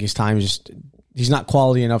I think his time is just he's not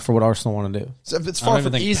quality enough for what Arsenal want to do. So if it's I far don't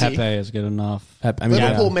even from think easy. Pepe is good enough.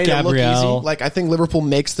 Liverpool made it look Gabriel. easy. Like I think Liverpool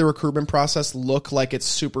makes the recruitment process look like it's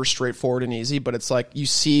super straightforward and easy, but it's like you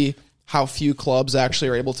see how few clubs actually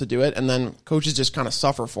are able to do it, and then coaches just kind of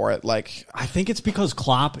suffer for it. Like I think it's because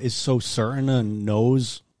Klopp is so certain and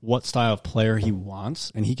knows what style of player he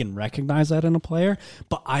wants, and he can recognize that in a player.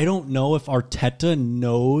 But I don't know if Arteta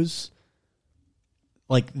knows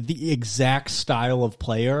like the exact style of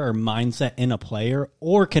player or mindset in a player,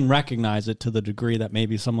 or can recognize it to the degree that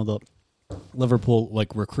maybe some of the Liverpool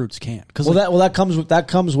like recruits can't. That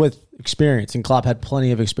comes with experience, and Klopp had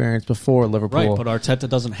plenty of experience before Liverpool. Right, but Arteta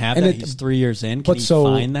doesn't have And that. He's 3 years in. Can he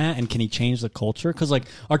find that, and can he change the culture? Because like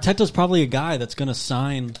Arteta's probably a guy that's going to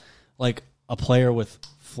sign like a player with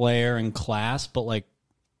flair and class, but like,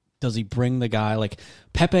 does he bring the guy? Like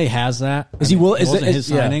Pepe has that. It wasn't his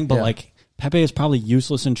signing, but like Pepe is probably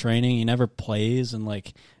useless in training. He never plays, and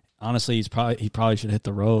like honestly, he probably should hit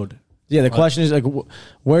the road. Yeah, the question is like,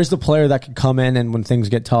 where's the player that can come in and when things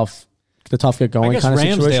get tough, the tough get going? I guess kind of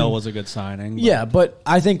Ramsdale situation? was a good signing. Yeah, but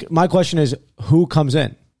I think my question is, who comes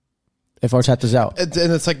in if Arteta's out? and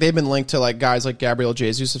it's like they've been linked to like guys like Gabriel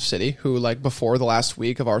Jesus of City, who like before the last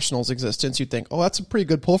week of Arsenal's existence, you'd think, oh, that's a pretty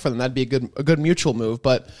good pull for them. That'd be a good mutual move,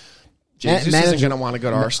 but Jesus isn't going to want to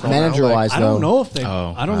go to Arsenal. Manager-wise, I don't know if they.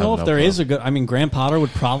 Oh, I don't know if there is a good. I mean, Graham Potter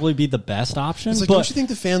would probably be the best option. It's like, but don't you think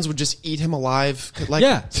the fans would just eat him alive? Like,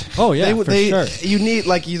 yeah. Oh yeah. For sure. You need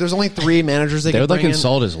like there's only 3 managers they They could would like bring in.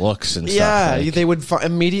 insult his looks and Yeah, stuff. Like, they would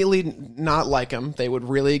immediately not like him. They would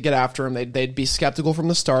really get after him. They'd be skeptical from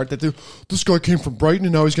the start that this guy came from Brighton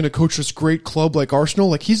and now he's going to coach this great club like Arsenal.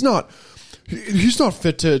 Like he's not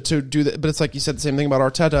fit to do that. But it's like you said the same thing about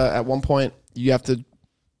Arteta. At one point, you have to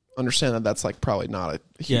understand that that's like probably not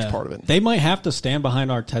a huge part of it. They might have to stand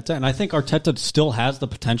behind Arteta, and I think Arteta still has the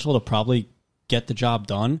potential to probably get the job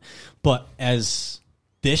done. But as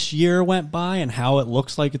this year went by and how it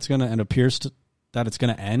looks like it's gonna and appears that it's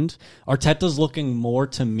gonna end, Arteta's looking more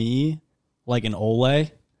to me like an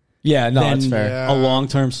Ole. Yeah, no, than that's fair. a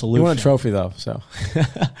long-term solution. He won a trophy though, so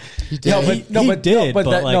He did.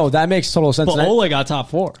 That makes total sense. But Ole got top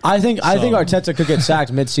 4. I think Arteta could get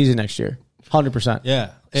sacked mid-season next year, 100%.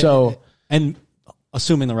 Yeah. So and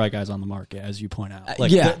assuming the right guy's on the market, as you point out,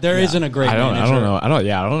 like yeah, there isn't a great. I don't manager. know. I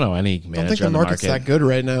don't know any I don't manager think the on the market's market. that good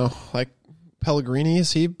right now. Like Pellegrini, is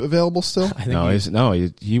he available still?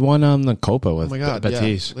 He won the Copa with Oh my god,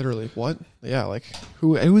 Betis. yeah, literally. What? Yeah, like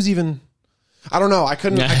who's even? I don't know. I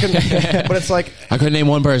couldn't. But it's like I couldn't name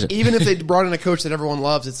one person. even if they brought in a coach that everyone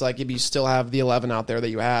loves, it's like if you still have the 11 out there that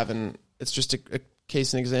you have, and it's just a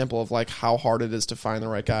case and example of like how hard it is to find the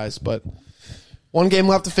right guys. But one game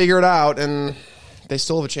left to figure it out, and they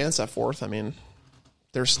still have a chance at 4th. I mean,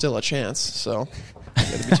 there's still a chance, so you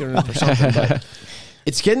got to be tuning in for something. But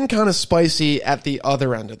it's getting kind of spicy at the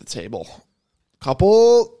other end of the table.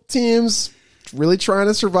 Couple teams really trying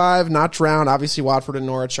to survive, not drown. Obviously, Watford and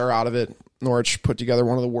Norwich are out of it. Norwich put together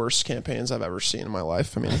one of the worst campaigns I've ever seen in my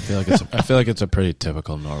life. I mean, I feel like it's a pretty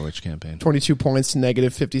typical Norwich campaign. 22 points,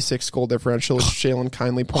 negative 56 goal differential, which Jalen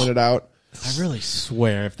kindly pointed out. I really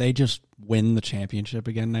swear, if they just win the championship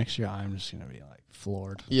again next year, I'm just going to be like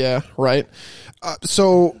floored. Yeah, right.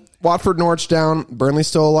 So Watford, Norwich down, Burnley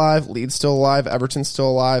still alive, Leeds still alive, Everton still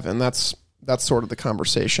alive, and that's sort of the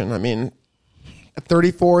conversation. I mean,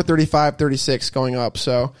 34, 35, 36 going up.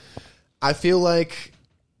 So I feel like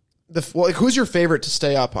who's your favorite to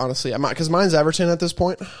stay up, honestly? Because mine's Everton at this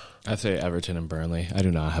point. I say Everton and Burnley. I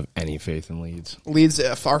do not have any faith in Leeds. Leeds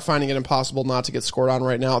are finding it impossible not to get scored on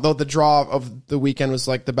right now. Though the draw of the weekend was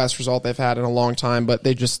like the best result they've had in a long time, but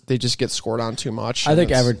they just get scored on too much. I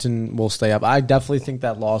think Everton will stay up. I definitely think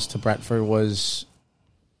that loss to Brentford was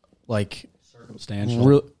like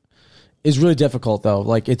Circumstantial. Is really difficult though.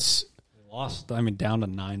 Like it's lost. I mean, down to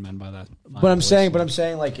 9 men by that. But I'm saying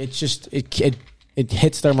like it's just it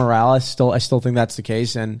hits their morale. I still think that's the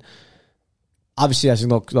case, and obviously I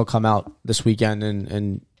think they'll come out this weekend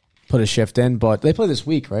and put a shift in. But they play this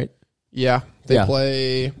week, right? Yeah, they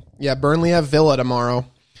play. Yeah, Burnley have Villa tomorrow,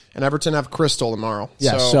 and Everton have Crystal tomorrow.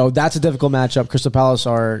 Yeah, so that's a difficult matchup. Crystal Palace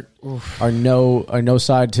are no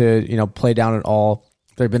side to play down at all.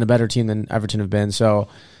 They've been a better team than Everton have been. So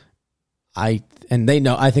they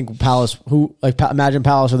know. I think Palace. Imagine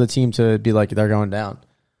Palace are the team to be like they're going down.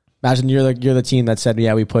 Imagine you're the team that said,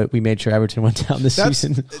 yeah, we made sure Everton went down this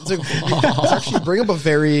season. It's actually bring up a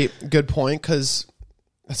very good point because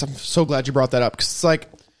I'm so glad you brought that up because it's like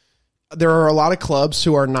there are a lot of clubs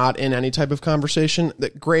who are not in any type of conversation. The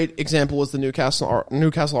great example was the Newcastle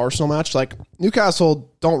Arsenal match. Like,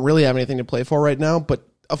 Newcastle don't really have anything to play for right now, but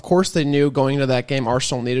of course they knew going into that game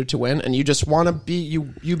Arsenal needed to win, and you just want to be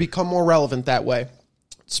you become more relevant that way.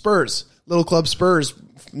 Spurs, little club Spurs,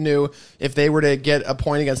 knew if they were to get a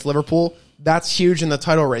point against Liverpool, that's huge in the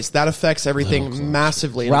title race. That affects everything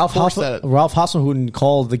massively. And Ralph Hasenhüttl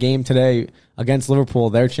called the game today against Liverpool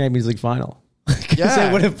their Champions League final. Yeah,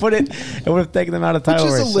 it would have taken them out of title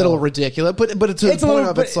which is race. a little ridiculous, but to the point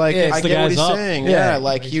of it's like I get what he's saying. Yeah,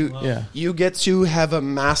 like you get to have a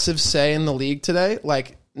massive say in the league today.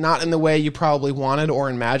 Like, not in the way you probably wanted or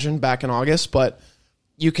imagined back in August, but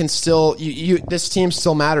you can still this team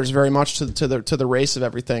still matters very much to the race of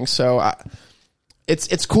everything. So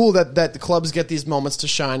it's cool that the clubs get these moments to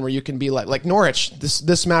shine where you can be like Norwich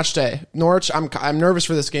this match day. Norwich, I'm nervous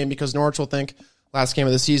for this game because Norwich will think last game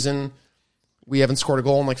of the season. We haven't scored a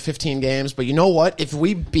goal in like 15 games, but you know what? If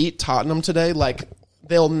we beat Tottenham today, like,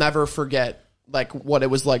 they'll never forget like what it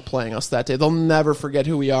was like playing us that day. They'll never forget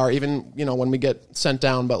who we are, even when we get sent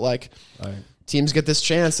down. But like, teams get this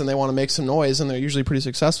chance and they want to make some noise, and they're usually pretty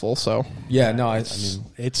successful. So yeah, no, I mean,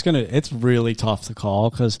 it's really tough to call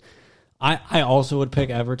because I also would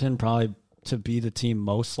pick Everton probably to be the team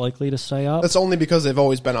most likely to stay up. That's only because they've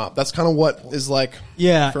always been up. That's kind of what is like.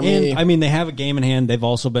 Yeah, for me. and I mean, they have a game in hand. They've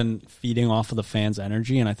also been feeding off of the fans'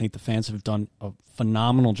 energy, and I think the fans have done a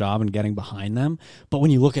phenomenal job in getting behind them. But when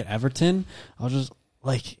you look at Everton, I was just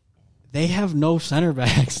like, they have no center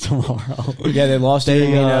backs tomorrow. Yeah, they lost.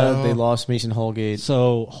 They lost Mason Holgate.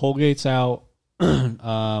 So Holgate's out.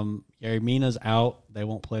 Gary Mina's out. They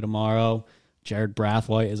won't play tomorrow. Jared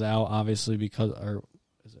Brathwaite is out, obviously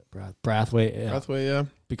Brathwaite, yeah.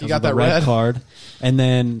 Because got of the that red red card. And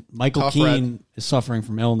then Michael Tough Keane is suffering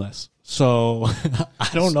from illness. So I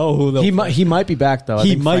don't know who they'll He might be back, though. I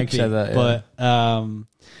think might Frank be, said that, yeah. but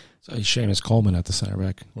So Seamus Coleman at the center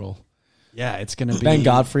back role. yeah, it's going to be Ben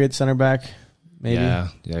Godfrey at center back, maybe. Yeah,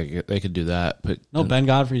 they could do that. But No, Ben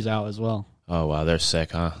Godfrey's out as well. Oh wow, they're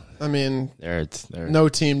sick, huh? I mean, They're no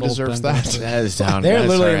team deserves Ben that. that is down. They're that's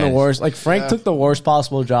literally in the alright. worst. Like, Frank took the worst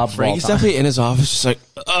possible job of all Frank's time. definitely in his office, just like,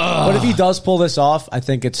 But if he does pull this off, I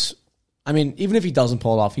think it's. I mean, even if he doesn't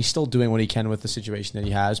pull it off, he's still doing what he can with the situation that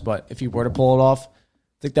he has. But if he were to pull it off, I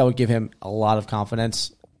think that would give him a lot of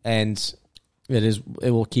confidence, and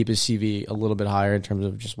it will keep his CV a little bit higher in terms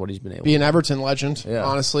of just what he's been able. Be an Everton legend,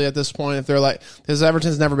 honestly. At this point, if they're like, because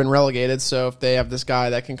Everton's never been relegated, so if they have this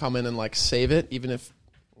guy that can come in and like save it, even if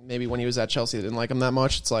maybe when he was at Chelsea they didn't like him that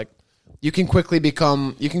much, it's like you can quickly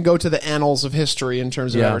you can go to the annals of history in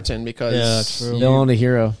terms of Everton because They'll own a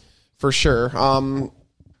hero for sure.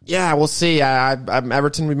 Yeah, we'll see. I'm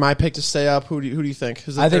Everton. We might pick to stay up. Who do you think?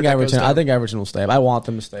 I think Everton will stay up. I want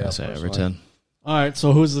them to stay up. I say personally. Everton. All right,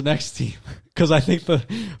 so who's the next team? Because I think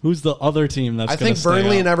who's the other team that's I going to think stay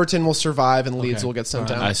Burnley up? and Everton will survive, and Leeds Okay. will get sent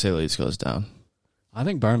down. I say Leeds goes down. I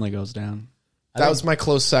think Burnley goes down. That was my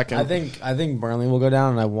close second. I think Burnley will go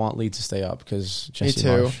down, and I want Leeds to stay up because Me Jesse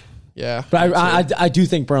too. Marsh. Yeah, But I do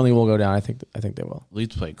think Burnley will go down. I think they will.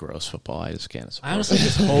 Leeds play gross football. I just can't. I honestly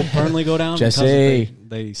just hope Burnley go down Jesse. because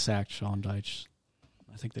they sacked Sean Dyche.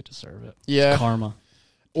 I think they deserve it. Yeah. Karma.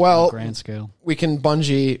 On Well, a grand scale. we can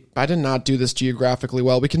bungee. I did not do this geographically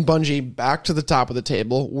well. We can bungee back to the top of the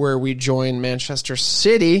table where we join Manchester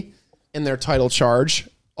City in their title charge.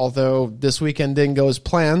 Although this weekend didn't go as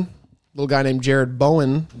planned. Little guy named Jared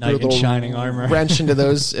Bowen Knight threw a in little shining armor. wrench into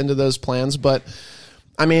those plans. But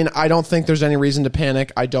I mean, I don't think there's any reason to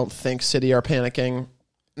panic. I don't think City are panicking.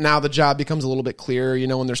 Now the job becomes a little bit clearer.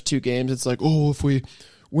 When there's two games, it's like, oh, if we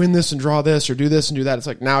win this and draw this or do this and do that, it's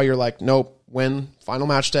like now you're like, nope, win, final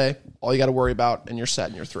match day, all you got to worry about, and you're set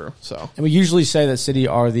and you're through. So, And we usually say that City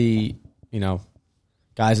are the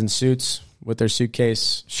guys in suits with their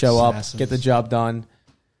suitcase, show Assassins. up, get the job done.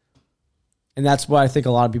 And that's why I think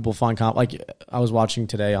a lot of people find like I was watching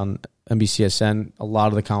today on NBCSN, a lot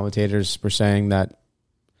of the commentators were saying that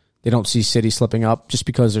they don't see City slipping up just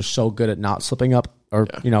because they're so good at not slipping up or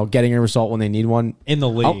getting a result when they need one In the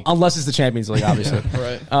league. unless it's the Champions League, obviously.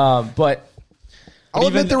 right. But I'll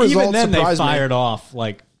admit the results even then they surprised me. fired off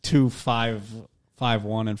like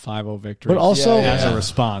 2-5-1 and 5-0 victories. But also- as Yeah. a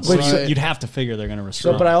response, Wait, so so- you'd have to figure they're going to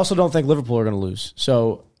respond. but I also don't think Liverpool are going to lose.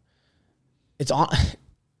 So it's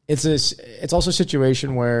also a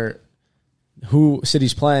situation where who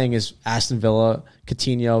City's playing is Aston Villa,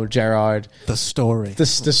 Coutinho, Gerrard. the story. The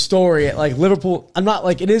story, like Liverpool, I'm not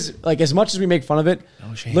like it is like as much as we make fun of it.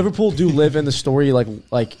 Liverpool do live in the story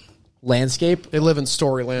like landscape. They live in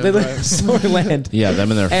Storyland. They live in right? storyland. Yeah,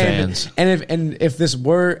 them and their fans. And if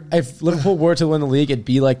Liverpool were to win the league, it'd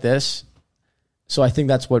be like this. So I think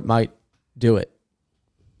that's what might do it.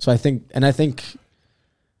 So I think Liverpool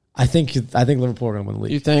are going to win the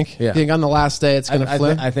league. You think? Yeah. You think on the last day it's going to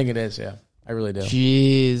flip? I think it is. Yeah, I really do.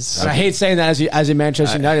 Jeez. And I hate saying that as a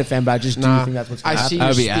Manchester United fan, but I just do think that's what's going to happen. I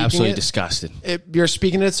would be You're absolutely speaking it. disgusted. You're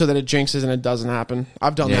speaking it so that it jinxes and it doesn't happen.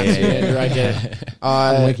 I've done that too, Andrew. I get it.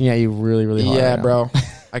 I'm looking at you really, really hard. Yeah, right now. bro.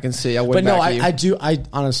 I can see. I But no, I do. I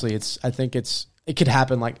honestly, it could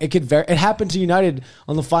happen. Like it happened to United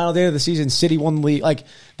on the final day of the season. City won the league. Like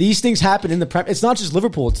these things happen in the Prem. It's not just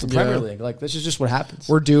Liverpool. It's the Premier League. Like this is just what happens.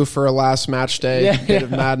 We're due for a last match day bit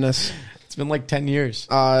of madness. It's been like 10 years.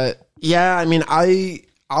 Yeah, I mean,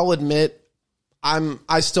 I'll admit,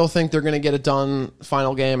 I still think they're going to get it done.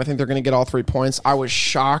 Final game. I think they're going to get all 3 points. I was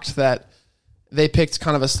shocked that they picked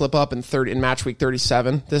kind of a slip up in match week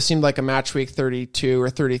 37. This seemed like a match week 32 or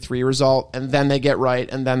 33 result, and then they get right,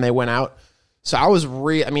 and then they went out. So I was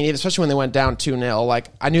especially when they went down 2-0, like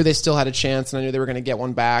I knew they still had a chance, and I knew they were going to get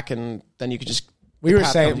one back, and then you could just We were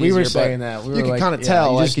saying that. You could kind of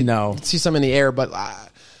tell, like you could see some in the air, but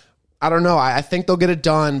I don't know. I think they'll get it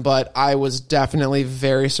done, but I was definitely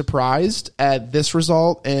very surprised at this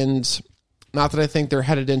result, and not that I think they're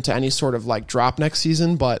headed into any sort of like drop next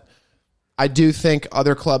season, but I do think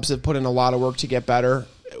other clubs have put in a lot of work to get better.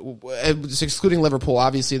 Excluding Liverpool,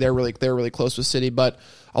 obviously they're really close with City, but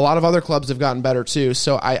a lot of other clubs have gotten better too.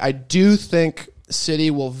 So I do think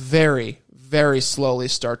City will very, very slowly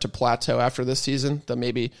start to plateau after this season. They'll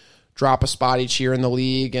maybe drop a spot each year in the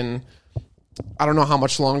league, and I don't know how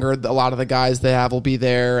much longer a lot of the guys they have will be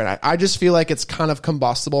there. And I just feel like it's kind of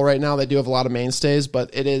combustible right now. They do have a lot of mainstays,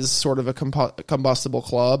 but it is sort of a combustible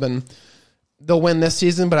club, and they'll win this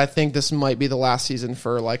season, but I think this might be the last season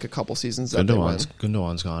for like a couple seasons that they win.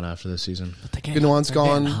 Gundogan's gone after this season. Gundogan's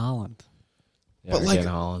gone. Haaland.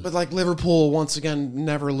 Yeah, but like Liverpool once again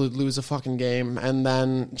never lose a fucking game, and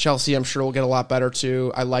then Chelsea I'm sure will get a lot better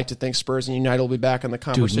too. I like to think Spurs and United will be back in the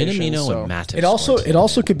conversation. Dude, Minamino and Matip. It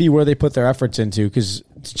also could be where they put their efforts into, because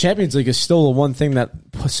the Champions League is still the one thing that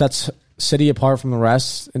sets City apart from the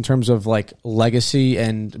rest in terms of like legacy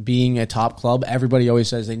and being a top club. Everybody always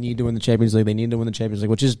says they need to win the Champions League. They need to win the Champions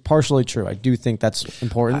League, which is partially true. I do think that's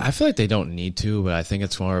important. I feel like they don't need to, but I think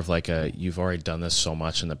it's more of like you've already done this so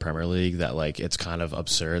much in the Premier League that like it's kind of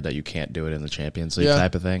absurd that you can't do it in the Champions League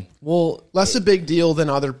type of thing. Well, less a big deal than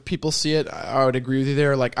other people see it. I would agree with you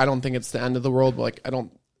there. Like I don't think it's the end of the world. Like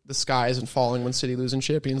the sky isn't falling when City lose in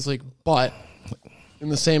Champions League, but in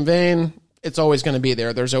the same vein, it's always going to be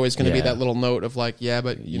there. There's always going to be that little note of like,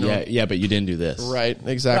 but you know, but you didn't do this, right?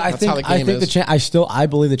 Exactly. That's how the game is. I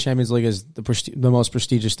believe the Champions League is the most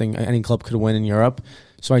prestigious thing any club could win in Europe.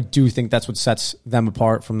 So I do think that's what sets them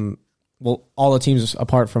apart from all the teams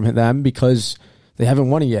apart from them, because they haven't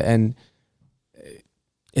won it yet, and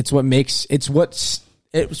it's what glues,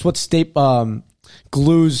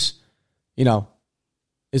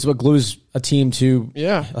 is what glues a team to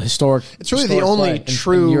a historic. It's really the only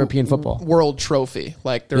true in European football world trophy.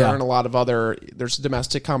 Like there aren't a lot of there's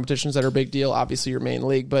domestic competitions that are a big deal. Obviously, your main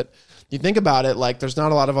league, but you think about it, like there's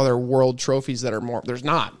not a lot of other world trophies that are more. There's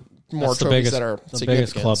not more trophies that are the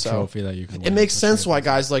biggest club trophy that you can win. It makes sense why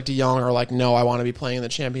guys like De Jong are like, no, I want to be playing in the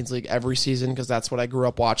Champions League every season because that's what I grew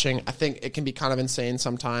up watching. I think it can be kind of insane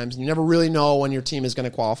sometimes. You never really know when your team is going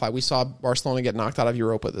to qualify. We saw Barcelona get knocked out of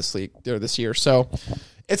Europa this year, so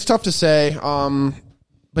it's tough to say.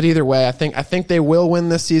 But either way, I think they will win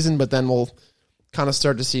this season, but then we'll kind of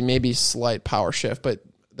start to see maybe slight power shift. But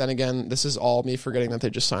then again, this is all me forgetting that they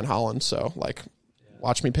just signed Haaland, so like,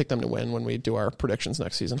 watch me pick them to win when we do our predictions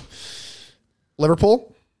next season.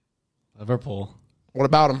 Liverpool. What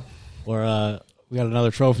about them? We got another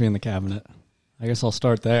trophy in the cabinet. I guess I'll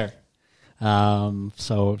start there.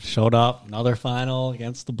 So showed up, another final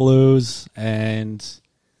against the Blues, and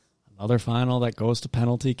another final that goes to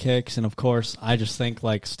penalty kicks. And of course, I just think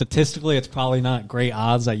like statistically, it's probably not great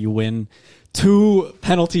odds that you win 2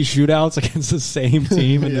 penalty shootouts against the same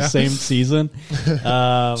team in the same season.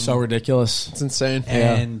 So ridiculous. It's insane.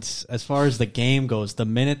 And as far as the game goes, the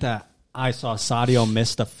minute that I saw Sadio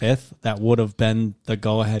miss the 5th, that would have been the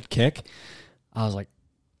go-ahead kick, I was like,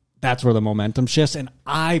 that's where the momentum shifts. And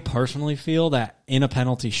I personally feel that in a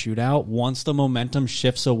penalty shootout, once the momentum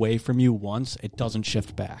shifts away from you once, it doesn't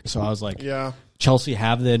shift back. So I was like, Chelsea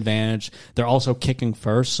have the advantage. They're also kicking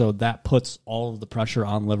first, so that puts all of the pressure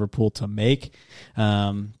on Liverpool to make.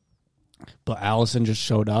 But Alisson just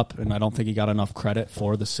showed up, and I don't think he got enough credit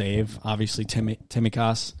for the save. Obviously,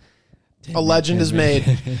 Tsimikas. A legend is made.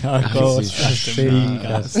 But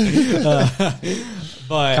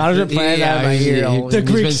Connor's been playing that in my ear. The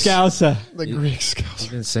Greek Scouser. He's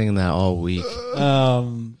been singing that all week. That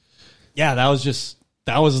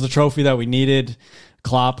was the trophy that we needed.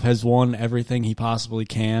 Klopp has won everything he possibly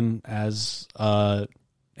can as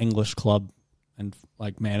English club and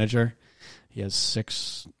manager. He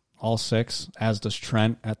has all six, as does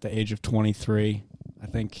Trent at the age of 23. I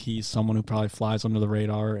think he's someone who probably flies under the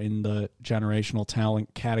radar in the generational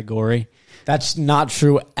talent category. That's not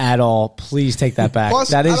true at all. Please take that back. Plus,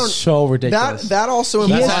 that is so ridiculous. That also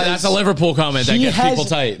implies That's a Liverpool comment that gets people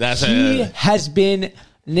tight. He has been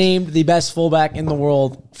named the best fullback in the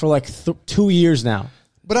world for 2 years now.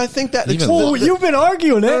 But I think that you've been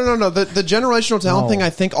arguing it. No. The generational talent thing,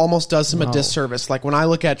 I think, almost does him a disservice. When I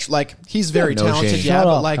look at he's very talented,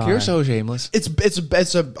 but you're so shameless.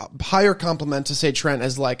 It's a higher compliment to say Trent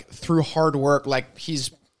as through hard work,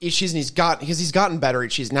 he's gotten better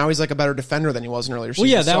each season. Now he's a better defender than he was in earlier seasons.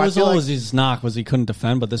 Well, yeah, that was always his knock, was he couldn't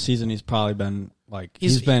defend. But this season he's probably been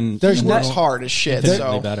he works hard as shit.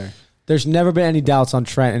 So better. There's never been any doubts on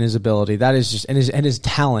Trent and his ability. That is just and his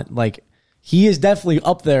talent. He is definitely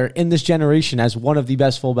up there in this generation as one of the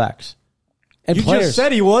best fullbacks. And you just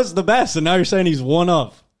said he was the best, and now you're saying he's one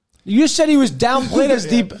of. You said he was downplayed as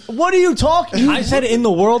deep. What are you talking? I said in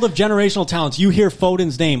the world of generational talents, you hear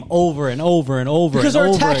Foden's name over and over and over. Because they're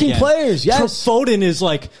attacking players. Yes, Foden is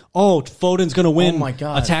Foden's going to win. Oh my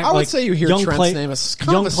god! I would say you hear Trent's name as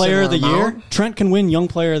young player of the year. Trent can win young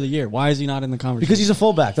player of the year. Why is he not in the conversation? Because he's a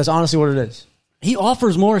fullback. That's honestly what it is. He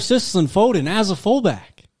offers more assists than Foden as a fullback.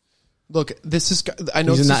 Look, I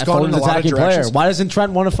know He's this has gone in a lot of directions. Player. Why doesn't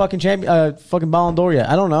Trent win a fucking Ballon d'Or yet?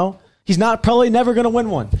 I don't know. He's probably never going to win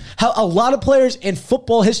one. A lot of players in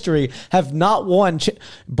football history have not won,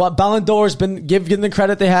 but Ballon d'Or has been given the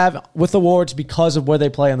credit they have with awards because of where they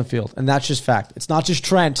play on the field, and that's just fact. It's not just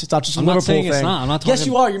Trent. It's not just a Liverpool thing. It's not. I'm not talking. Yes,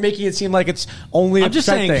 you are. You're making it seem like it's only. I'm just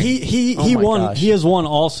saying thing. he won. Gosh. He has won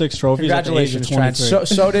all 6 trophies. Congratulations, Trent.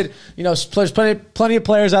 So did There's plenty of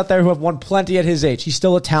players out there who have won plenty at his age. He's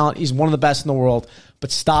still a talent. He's one of the best in the world.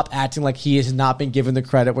 But stop acting like he has not been given the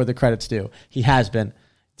credit where the credit's due. He has been.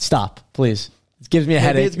 Stop, please. It gives me a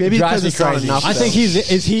headache. Maybe drives me crazy. I think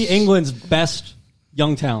is he England's best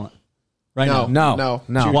young talent right now? No.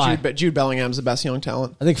 Jude Bellingham's the best young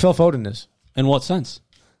talent. I think Phil Foden is. In what sense?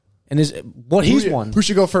 And he's won. Who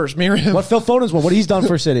should go first? Me or him? What Phil Foden's won? What he's done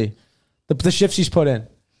for City? The shifts he's put in.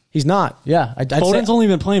 He's not. Yeah, Foden's only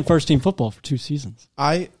been playing first team football for 2 seasons.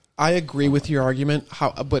 I agree with your argument.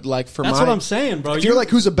 But for that's what I'm saying, bro. If you're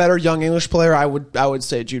who's a better young English player, I would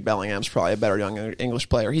say Jude Bellingham's probably a better young English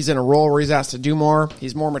player. He's in a role where he's asked to do more.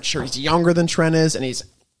 He's more mature. He's younger than Trent is, and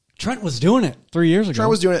Trent was doing it 3 years ago. Trent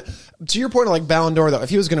was doing it. To your point of Ballon d'Or, though,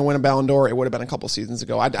 if he was going to win a Ballon d'Or, it would have been a couple seasons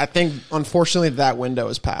ago. I think, unfortunately, that window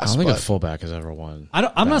is passed. I don't think a fullback has ever won.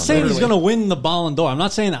 I'm not saying he's going to win the Ballon d'Or. I'm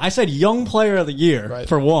not saying that. I said young player of the year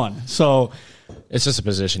for one. So it's just a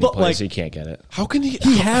position he plays, so you can't get it. How can he?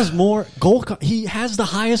 He has more goal. He has the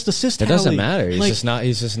highest assist. It doesn't matter. He's just not.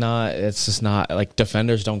 It's just not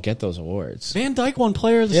defenders don't get those awards. Van Dijk won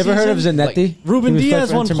player of the season. You ever heard of Zanetti? Ruben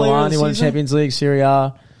Diaz won player of the season. He won Champions League, Serie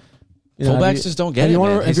A. Fullbacks just don't get it.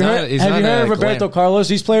 Have you heard of Roberto Carlos?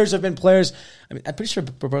 These players have been players. I mean, I'm pretty sure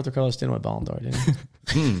Roberto Carlos didn't win Ballon d'Or, didn't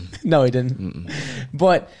he? No, he didn't.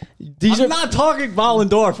 But I'm not talking Ballon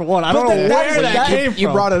d'Or for one. I don't know where that came from.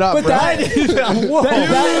 You brought it up, but right? I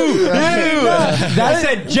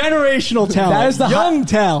said generational talent. That is the young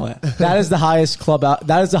talent. That is the highest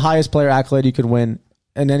that is the highest player accolade you could win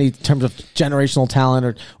in any terms of generational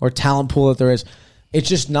talent or talent pool that there is. It's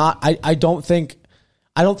just not. I don't think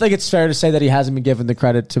it's fair to say that he hasn't been given the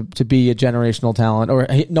credit to be a generational talent, or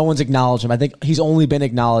no one's acknowledged him. I think he's only been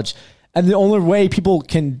acknowledged, and the only way people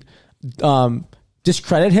can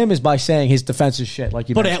discredit him is by saying his defense is shit. Like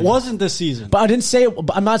you, but mentioned. It wasn't this season. But I didn't say it.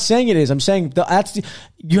 I'm not saying it is. I'm saying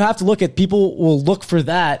you have to look at people will look for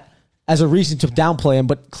that as a reason to downplay him.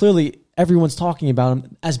 But clearly, everyone's talking about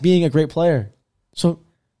him as being a great player. So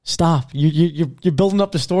stop. You're building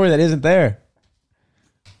up the story that isn't there.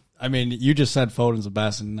 I mean, you just said Foden's the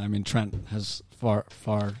best, and I mean Trent has far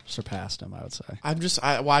surpassed him. I would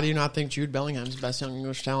say. Why do you not think Jude Bellingham's the best young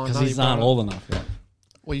English talent? Because he's not old enough yet.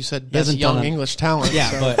 Well, you said best young English talent.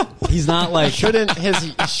 Yeah, so. but he's not like shouldn't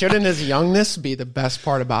his youngness be the best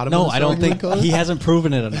part about him? No, I don't think he hasn't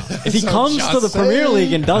proven it enough. If he comes to the Premier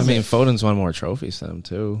League and does Foden's won more trophies than him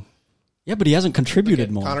too. Yeah, but he hasn't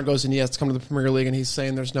contributed more. Connor goes and he has to come to the Premier League, and he's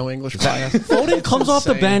saying there's no English bias. Foden comes off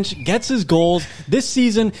the bench, gets his goals. This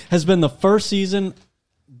season has been the first season.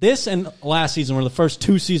 This and last season were the first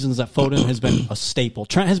 2 seasons that Foden has been a staple.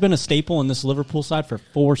 Trent has been a staple in this Liverpool side for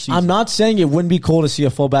 4 seasons. I'm not saying it wouldn't be cool to see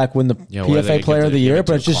a fullback win the PFA Player of the Year,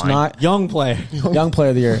 but it's just not young player. Young Player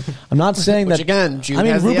of the Year. I'm not saying that again. Jude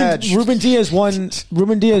has the edge. Ruben Diaz won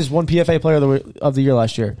PFA Player of the Year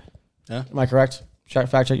last year. Yeah, am I correct?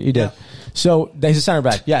 Fact check. You did. So he's a center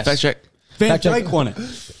back. Yes. Fact check. Van Fact check. Dijk won it.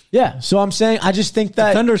 Yeah. So I'm saying I just think that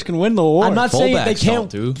Defenders can win the award. I'm not saying they Fullbacks can't,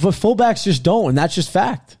 don't, dude. but fullbacks just don't, and that's just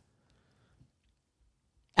fact.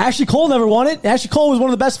 Ashley Cole never won it. Ashley Cole was one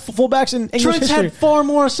of the best fullbacks in English Trent's history. had far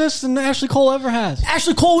more assists than Ashley Cole ever has.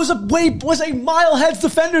 Ashley Cole was a mile ahead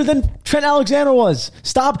defender than Trent Alexander was.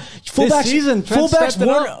 Stop. Fullbacks, season, Trent stepped it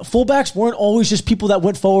up. fullbacks weren't always just people that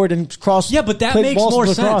went forward and crossed. Yeah, but that played makes balls more to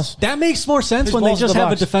the sense. cross. That makes more sense His when they balls to just the have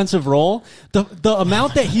a box. defensive role. The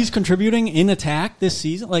amount that he's contributing in attack this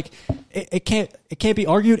season, like it can't be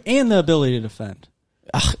argued, and the ability to defend.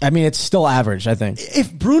 I mean, it's still average, I think.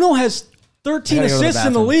 If Bruno has 13 I gotta go to the assists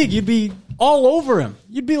in the bathroom. league, you'd be all over him.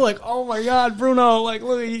 You'd be like, "Oh my God, Bruno! Like,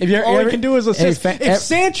 look, you're all ever- he can do is assist." Hey, if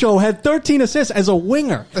Sancho had 13 assists as a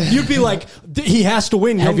winger, you'd be like, "He has to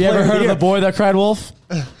win." Have you ever heard of the boy that cried wolf?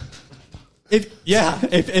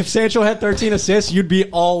 If Sancho had 13 assists, you'd be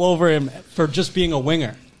all over him for just being a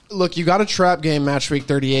winger. Look, you got a trap game match week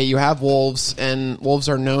 38. You have Wolves, and Wolves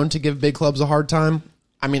are known to give big clubs a hard time.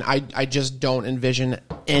 I mean, I just don't envision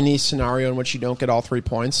any scenario in which you don't get all 3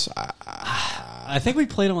 points. I think we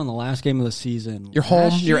played him on the last game of the season. You're home.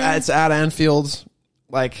 Last year? It's at Anfield.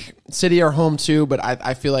 Like, City are home too, but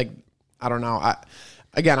I feel like, I don't know.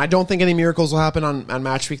 I don't think any miracles will happen on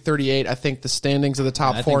match week 38. I think the standings of the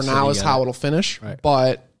top I four think now City is get how it. it'll finish. Right.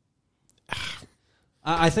 But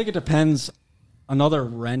I think it depends. Another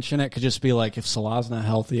wrench in it could just be like if Salah's not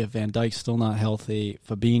healthy, if Van Dijk's still not healthy,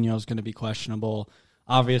 Fabinho's going to be questionable.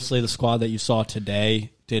 Obviously, the squad that you saw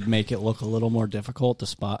today did make it look a little more difficult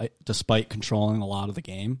despite controlling a lot of the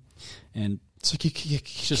game. And it's like you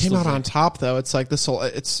just came the out thing. on top, though. It's like this whole...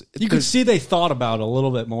 you could see they thought about it a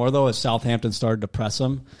little bit more, though, as Southampton started to press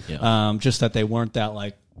them. Yeah. Just that they weren't that,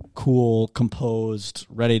 like, cool, composed,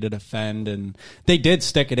 ready to defend. And they did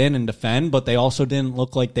stick it in and defend, but they also didn't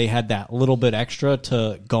look like they had that little bit extra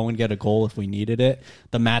to go and get a goal if we needed it.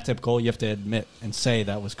 The Matip goal, you have to admit and say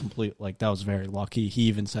that was complete. Like, that was very lucky. He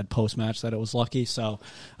even said post-match that it was lucky. So,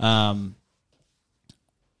 I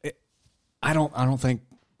don't think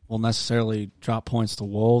we'll necessarily drop points to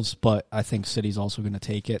Wolves, but I think City's also going to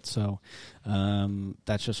take it. So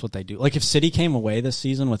that's just what they do. Like, if City came away this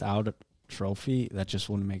season without a trophy, that just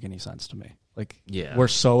wouldn't make any sense to me. Like, Yeah. we're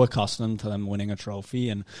so accustomed to them winning a trophy,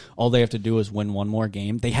 and all they have to do is win one more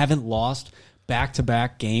game. They haven't lost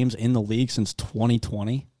back-to-back games in the league since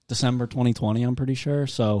 2020, December 2020, I'm pretty sure.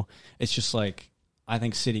 So it's just like, I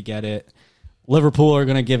think City get it. Liverpool are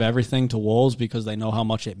going to give everything to Wolves because they know how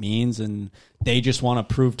much it means, and they just want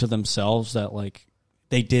to prove to themselves that, like,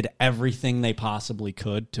 they did everything they possibly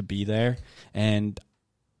could to be there. And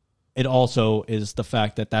it also is the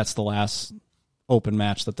fact that that's the last open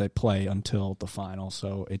match that they play until the final.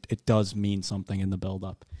 So it does mean something in the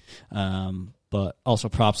build-up. But also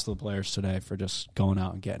props to the players today for just going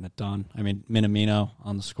out and getting it done. I mean, Minamino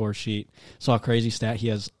on the score sheet. Saw a crazy stat. He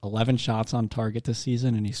has 11 shots on target this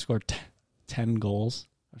season, and he scored 10 goals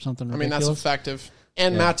or something I ridiculous. mean, that's effective.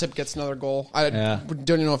 And Matip gets another goal. I don't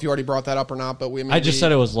even know if you already brought that up or not, but I just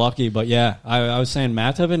said it was lucky, but yeah, I was saying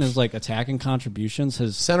Matip and his like attacking contributions,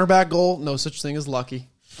 his center back goal, no such thing as lucky.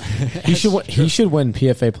 He should win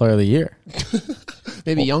PFA Player of the Year.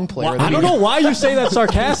 Maybe young player. I don't know why you say that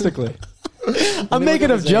sarcastically. I'm making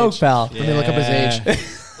a joke, pal. Let me look up his age.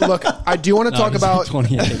 Look, I do want to talk he's about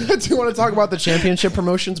 28. I do want to talk about the championship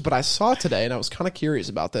promotions, but I saw today and I was kind of curious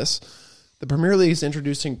about this. The Premier League is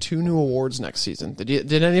introducing 2 new awards next season.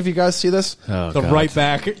 Did any of you guys see this? Oh, The God. right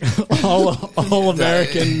back, all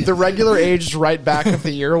American. The regular aged right back of the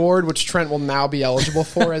year award, which Trent will now be eligible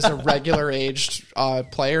for as a regular aged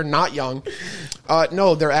player, not young.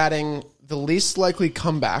 No, they're adding the least likely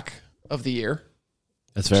comeback of the year.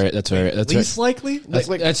 That's Least likely?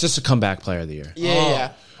 that's just a comeback player of the year.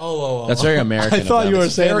 Yeah. Oh. That's very American. I thought of you them. were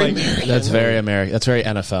saying very like American. That's very American. That's very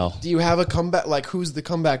NFL. Do you have a comeback? Like, who's the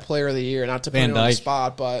comeback player of the year? Not to put Van you on the Dijk.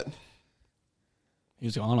 spot, but he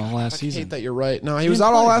was gone all last I season. hate that you're right. No, he was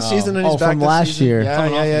out all last season and he's Oh, back from this last season. year. Yeah,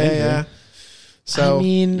 Coming off an injury. yeah. So I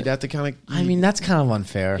mean- you'd have to kind of. That's kind of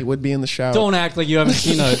unfair. He would be in the shower. Don't act like you haven't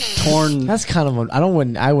seen a torn. That's kind of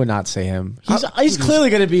I would not say him. He's clearly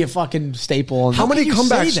going to be a fucking staple. How many you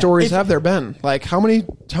comeback say that? stories have there been? Like how many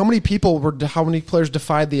players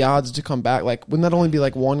defied the odds to come back? Like wouldn't that only be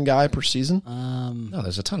like one guy per season? No,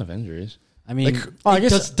 there's a ton of injuries. I mean, I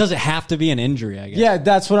guess- does it have to be an injury? I guess. Yeah,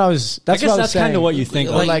 that's what I was. That's I guess what I was that's kind saying. of what you think.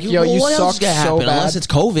 Like, yo, you what else suck could so happen bad. unless it's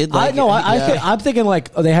COVID. Like, I'm thinking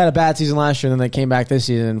like they had a bad season last year, and then they came back this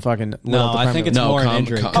season and fucking. lit No, up the I Premier think League. it's more an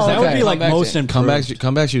injury. 'Cause that would be like most improved.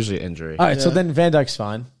 comebacks usually injury. All right, so then Van Dijk's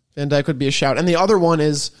fine. Van Dijk would be a shout. And the other one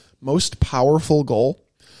is most powerful goal.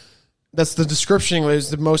 That's the description. Is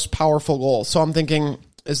the most powerful goal. So I'm thinking,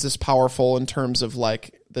 is this powerful in terms of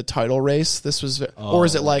like the title race? This was, or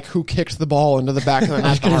is it like who kicked the ball into the back of the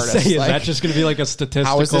net the hardest? Say, is like, that just going to be like a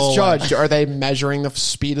statistical? How is this judged? Are they measuring the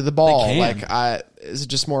speed of the ball? They can. Like, is it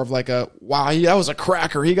just more of like a wow? That was a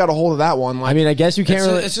cracker. He got a hold of that one. Like, I mean, I guess you can't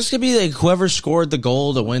really. It's just gonna be like whoever scored the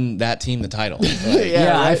goal to win that team the title. Like,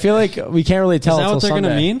 Yeah, right? I feel like we can't really tell. Is that what until they're going to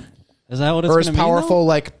Sunday. mean? Is that what it's or going is to mean? powerful though?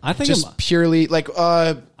 like I think just purely like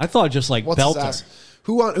I thought just like what's his belter. ass?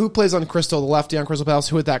 Who plays on Crystal, the lefty on Crystal Palace,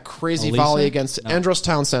 who had that crazy Elise? volley against No. Andros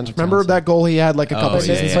Townsend? Remember that goal he had like a couple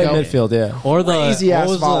yeah, seasons He played ago? midfield, yeah. Or the Crazy what ass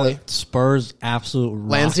was volley. the Spurs absolute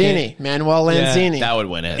Lanzini, Manuel Lanzini. that would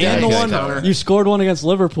win it. And Yeah, the I feel one like that would- you scored one against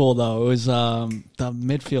Liverpool though. It was the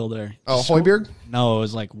midfielder. Oh, Højbjerg? No, it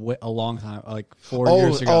was like a long time, like 4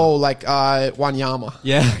 years ago. Oh, like Wanyama.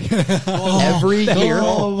 Yeah. Every year,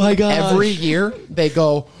 Oh my god! every year they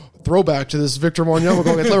go throwback to this Victor Wanyama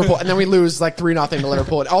goal against Liverpool, and then we lose like 3-0 to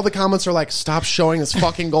Liverpool. And all the comments are like, "Stop showing this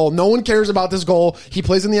fucking goal. No one cares about this goal. He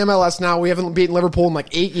plays in the MLS now. We haven't beaten Liverpool in like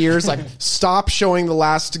 8 years. Like, stop showing the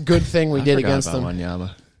last good thing we did Forgot against about them."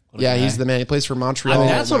 Wanyama. Yeah, he's the man. He plays for Montreal. I mean,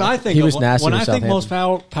 that's what I think. He of was nasty when with I think most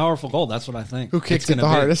Southampton. powerful goal. That's what I think. Who kicked It's it gonna the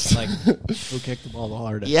be. hardest? Like who kicked the ball the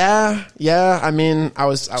hardest? Yeah. I mean, I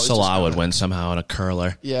was Salah just, would win somehow on a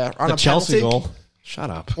curler. Yeah, on The a Chelsea penalty. goal. Shut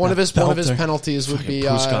up. One of his Belter. penalties would be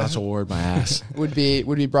Puskas award my ass. would be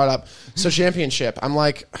brought up. So championship, I'm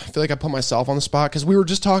like, I feel like I put myself on the spot because we were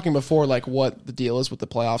just talking before, like what the deal is with the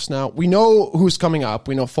playoffs now. We know who's coming up.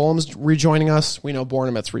 We know Fulham's rejoining us. We know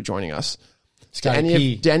Bournemouth's rejoining us. Do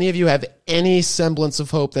any of you have any semblance of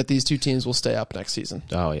hope that these two teams will stay up next season?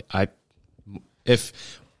 Oh, if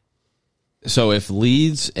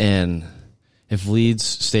Leeds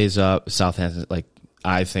stays up, Southampton, like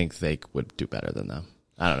I think they would do better than them.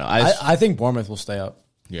 I don't know. I think Bournemouth will stay up.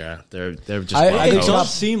 Yeah, they're just. I well It think coached.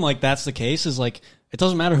 does seem like that's the case. Is like it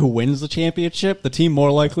doesn't matter who wins the championship. The team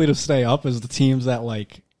more likely to stay up is the teams that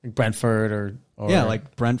like Brentford or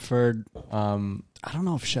like Brentford. I don't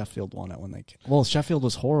know if Sheffield won it when they came. Well, Sheffield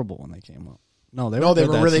was horrible when they came up. No, they were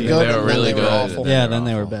really season. good. They were and then really they good. awful. Yeah, then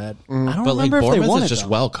they were bad. I don't But like remember if they Bournemouth won is it, just though.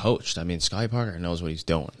 well coached. I mean, Sky Parker knows what he's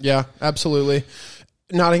doing. Yeah, absolutely.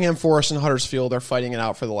 Nottingham Forest and Huddersfield are fighting it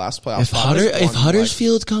out for the last playoff If spot. There's one,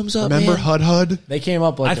 Huddersfield comes up, remember man, Hud? They came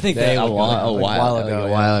up like I think they a would go while, down. ago.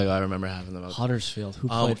 a while ago, I remember having them. Huddersfield. Who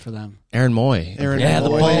played for them? Aaron Moy. Yeah, the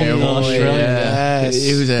Moy. ball, Aaron the Moy, Australian. Yes.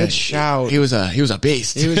 He was a Good shout. He was a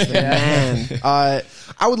beast. He was the man.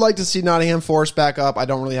 I would like to see Nottingham Forest back up. I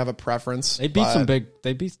don't really have a preference. They beat but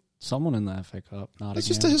They beat someone in the FA Cup. Not It's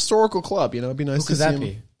just a historical club, you know. It'd be nice Who to could see that him.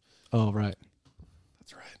 be? Oh right.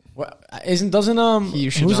 That's right. What, doesn't You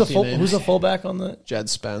should who's not a be named. who's a fullback on the? Jed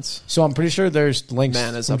Spence. So I'm pretty sure there's links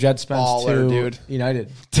Man is from a Jed Spence baller, to dude.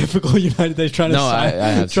 United. Typical United. They're trying to No, I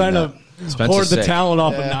have seen trying to Spence hoard is the sick. talent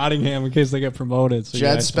off Yeah. of Nottingham in case they get promoted. So Jed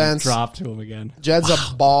you guys Spence. can drop to him again. Jed's a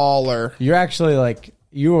baller. You're actually like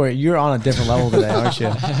you're on a different level today, aren't you?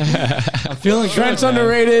 I'm feeling Trent's good, man.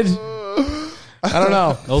 underrated. I don't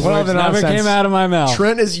know. Those What words other never nonsense? came out of my mouth.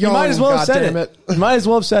 Trent is You young. might as well have said goddamn it. You might as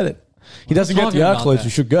well have said it. He doesn't get the talking about accolades that. you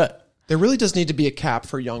should get. There really does need to be a cap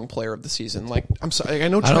for young player of the season. Like, I'm sorry. I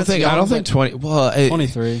know. I don't Trent's think. young, I don't think but 20. Well,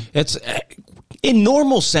 23. It's in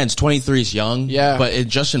normal sense. 23 is young. Yeah. but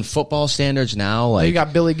just in football standards now, like you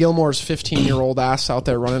got Billy Gilmore's 15-year-old ass out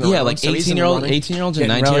there running around. yeah, like so he's in the 18-year-old, running. 18-year-olds and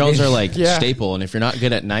Getting 19-year-olds are relegated. like Yeah. staple. And if you're not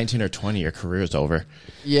good at 19 or 20, your career's over.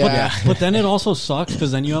 Yeah. But then it also sucks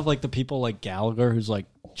because then you have like the people like Gallagher who's like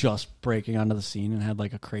just breaking onto the scene and had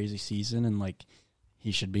like a crazy season and like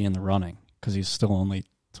he should be in the running because he's still only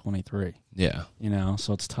 23. Yeah, You know,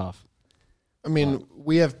 so it's tough. I mean,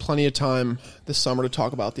 we have plenty of time this summer to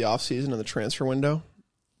talk about the offseason and the transfer window.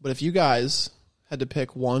 But if you guys had to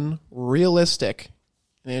pick one realistic,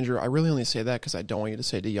 and Andrew, I really only say that because I don't want you to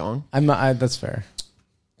say De Jong. That's fair.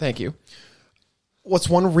 Thank you. What's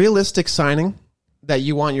one realistic signing that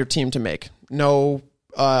you want your team to make? No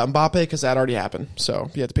Mbappe, because that already happened. So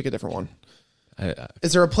you have to pick a different one.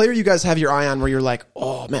 Is there a player you guys have your eye on where you're like,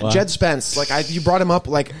 oh man, Jed Spence? Like you brought him up,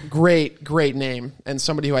 like great name, and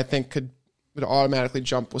somebody who I think would automatically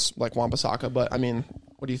jump was like Wan-Bissaka. But I mean,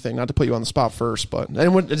 what do you think? Not to put you on the spot first, but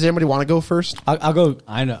does anybody want to go first? I'll go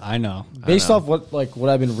I know. based off what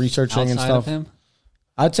I've been researching and Outside stuff. of him,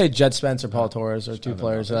 I'd say Jed Spence or Paul Torres are two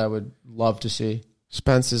players that I would love to see.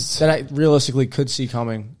 Spence is. That I realistically could see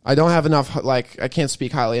coming. I don't have enough. Like I can't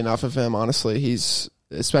speak highly enough of him. Honestly, he's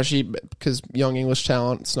especially because young English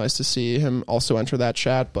talent. It's nice to see him also enter that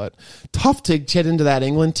chat, but tough to get into that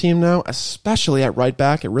England team now, especially at right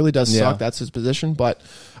back. It really does suck. That's his position, but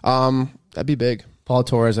that'd be big. Paul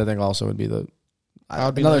Torres, I think, also would be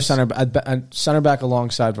would be another nice. center back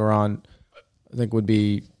alongside Varane, I think would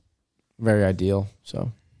be very ideal.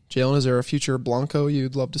 So, Jalen, is there a future Blanco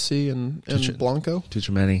you'd love to see in Blanco?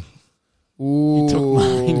 Too many. Ooh.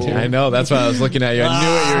 I know. That's why I was looking at you. I knew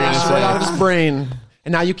what you were going to Right out say. of his brain.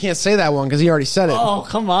 And now you can't say that one because he already said it. Oh,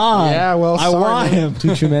 come on. Yeah, well, I sorry, want man.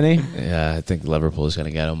 him. too many. Yeah, I think Liverpool is going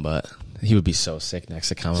to get him, but he would be so sick next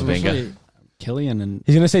to Camavinga. Killian and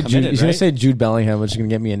He's gonna say committed, He's gonna right? say Jude Bellingham, which is gonna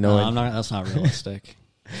get me No, annoyed. I'm not. That's not realistic.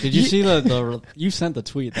 Did you see the? You sent the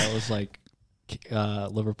tweet that was like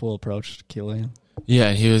Liverpool approached Killian.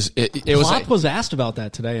 Yeah, he was. It was. Klopp Like, was asked about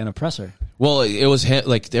that today in a presser. well, it was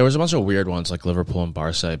like there was a bunch of weird ones like Liverpool and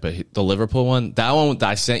Barca, but the Liverpool one, that one that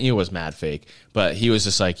I sent you was mad fake. But he was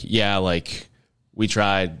just like, yeah, like we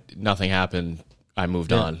tried, nothing happened. I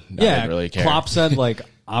moved on. I didn't really care. Klopp said like,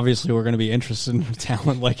 obviously we're going to be interested in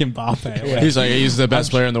talent like Mbappe. He's like, he's the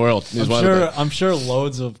best player in the world. He's one of the I'm sure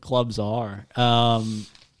loads of clubs are.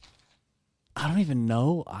 I don't even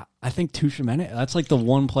know. I think Tuchemene. That's like the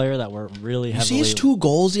one player that we're really heavily. See his 2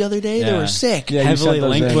 goals the other day? They Yeah. were sick. Yeah, you heavily sent those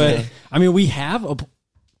linked in, with. yeah. I mean, we have a.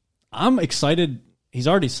 I'm excited. He's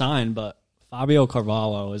already signed, but Fabio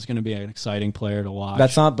Carvalho is going to be an exciting player to watch.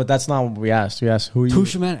 That's not what we asked. We asked who you.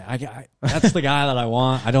 Tuchemene. That's the guy that I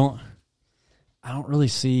want. I don't really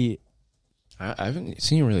see. I haven't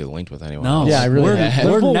seen you really linked with anyone. No, else. Yeah, I really.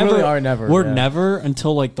 Liverpool really are never. We're yeah. never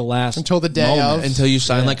until like the last Until the day moment. of. Until you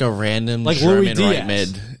sign like a random Like Louis German right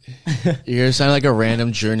Diaz. mid. You're gonna sign like a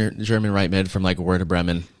random German right mid from like Werder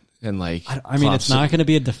Bremen, and like I mean, it's not going to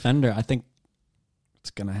be a defender. I think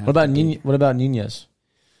it's going to happen. What about Nunez?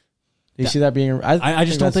 Do you see that being? I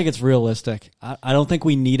just don't think it's realistic. I don't think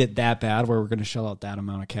we need it that bad where we're going to shell out that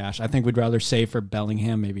amount of cash. I think we'd rather save for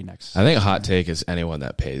Bellingham maybe next. I think a hot take is anyone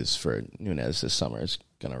that pays for Nunez this summer is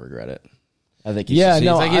gonna regret it. I think. Yeah, just,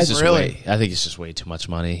 no, I think it's I- just really? way. I think it's just way too much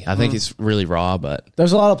money. I think it's really raw, but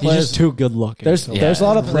There's a lot of He's players. just too good looking. There's a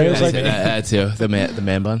lot of players like. that too. The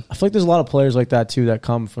man bun. I feel like there's a lot of players like that too that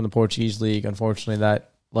come from the Portuguese league. Unfortunately,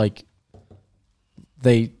 that like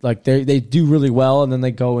they do really well and then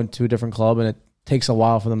they go into a different club and it takes a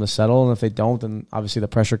while for them to settle. And if they don't, then obviously the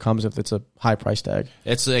pressure comes if it's a high price tag.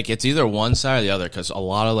 It's like it's either one side or the other because a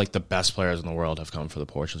lot of like the best players in the world have come for the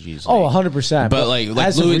Portuguese league. Oh, 100%. But like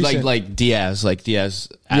as of Louis, recent- like Diaz as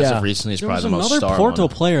Yeah. of recently is there probably was the most another star Porto one.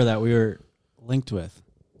 player that we were linked with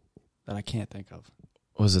that I can't think of.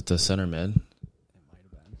 Was it the center mid?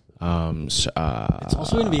 It's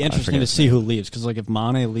also going to be interesting to see who leaves because like if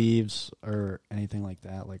Mane leaves or anything like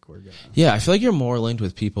that, like we're good. Yeah, I feel like you're more linked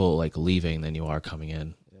with people like leaving than you are coming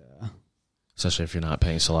in. Yeah, especially if you're not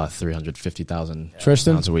paying Salah Tristan?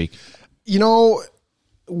 £350,000 a week. You know,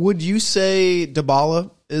 would you say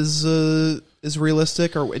Dybala is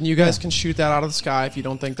realistic, or and you guys can shoot that out of the sky if you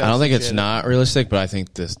don't think that? I don't think it's not realistic, but I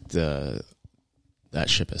think that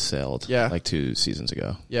ship has sailed. Yeah. like 2 seasons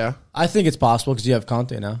ago. Yeah, I think it's possible because you have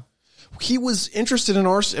Conte now. he was interested in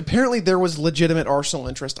Arsenal. Apparently, there was legitimate Arsenal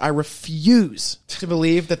interest. I refuse to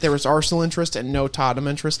believe that there was Arsenal interest and no Tottenham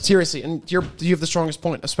interest. Seriously, and you have the strongest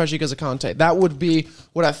point, especially because of Conte. That would be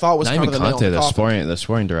what I thought was Not kind even of the nail Conte, in the the coffin.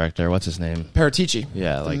 sporting director. What's his name? Paratici.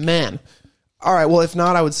 Yeah, The like man. All right. Well, if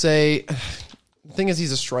not, I would say the thing is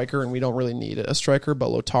he's a striker, and we don't really need a striker. But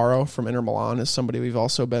Lautaro from Inter Milan is somebody we've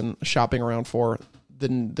also been shopping around for.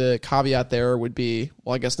 The caveat there would be,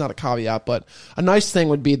 well, I guess not a caveat, but a nice thing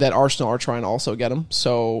would be that Arsenal are trying to also get him,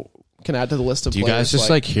 so can add to the list of do you players. guys just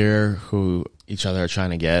like hear who each other are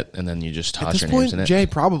trying to get, and then you just at toss this your names point, in it? Jay,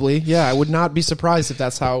 probably. Yeah, I would not be surprised if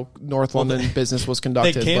that's how North London business was They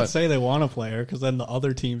conducted. can't but say they want a player because then the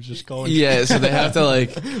other team's just going Yeah, so they have to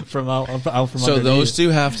like. from out from So underneath. those two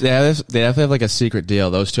have to. They have to have like a secret deal.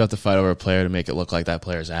 Those two have to fight over a player to make it look like that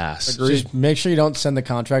player's ass. Just make sure you don't send the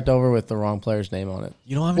contract over with the wrong player's name on it.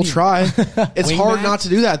 You don't have we'll any try. It's hard Wingbacks? not to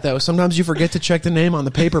do that, though. Sometimes you forget to check the name on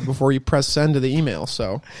the paper before you press send to the email.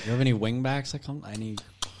 So You have any wingbacks that come? Any?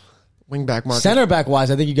 wingback market. Center back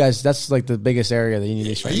wise, I think you guys, that's like the biggest area that you need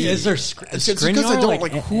to strengthen. Is there It's because I don't like,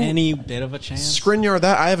 like who- any bit of a chance? Skriniar,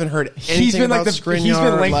 that I haven't heard anything He's been about like Skriniar. he's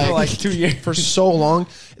been linked for like 2 years. for so long.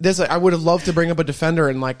 There's like, I would have loved to bring up a defender,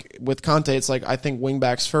 and like with Conte, it's like I think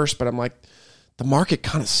wingbacks first, but I'm like the market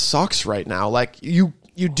kind of sucks right now. Like you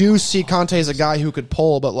do see Conte as a guy who could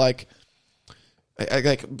pull, but like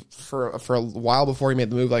like for a while before he made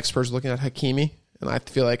the move, like Spurs were looking at Hakimi, and I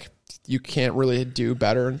feel like you can't really do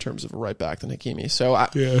better in terms of a right back than Hakimi. So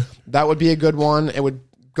that would be a good one. It would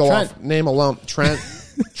go Trent. off name alone. Trent.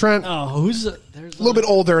 Oh, who's there's A little bit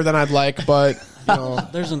older than I'd like, but you know,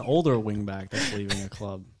 There's an older wingback that's leaving a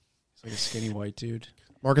club. He's like a skinny white dude.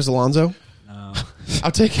 Marcus Alonso. No,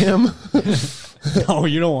 I'll take him. no,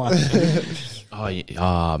 you don't want. Him. Oh,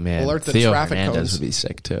 Oh man, Alert the Theo traffic Hernandez cones. would be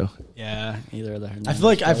sick too. Yeah, either of the. I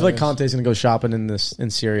feel like Conte's gonna go shopping in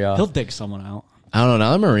Syria. He'll dig someone out. I don't know.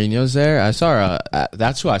 Now that Mourinho's there, I saw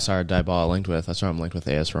that's who I saw Dybala linked with. I saw him linked with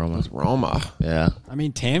AS Roma. Roma. Yeah, I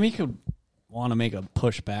mean, Tammy could want to make a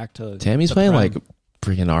push back to. Tammy's the playing Prem. like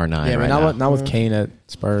freaking R9 Yeah, right but now. not with Kane at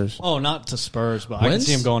Spurs. Oh, not to Spurs, but I can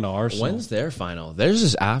see him going to Arsenal. When's their final? Theirs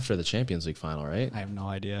is after the Champions League final, right? I have no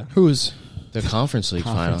idea. Who's? The Conference League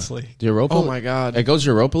Conference final. League. The Europa. Oh my God. It goes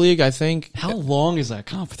Europa League, I think. How long is that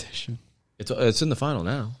competition? It's in the final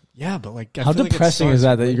now. Yeah, but like, I How feel like it depressing is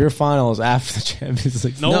starts- that your final is after the Champions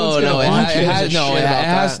League? No one's gonna watch it.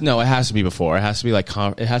 It has to be before. It has to be like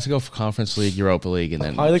it has to go for Conference League, Europa League, and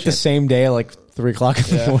then Probably like the same day at like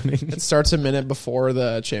 3:00 in the morning. It starts a minute before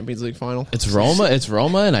the Champions League final. It's Roma. It's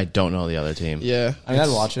Roma, and I don't know the other team. Yeah. I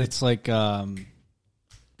gotta watch it. It's like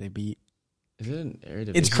they beat. Is it an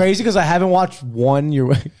Eredivisie? It's crazy because I haven't watched one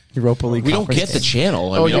Europa League. We don't conference get the game.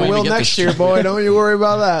 channel. Oh, we you don't even will get the next year, boy. Don't you worry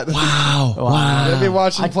about that. Wow. Wow. You'll be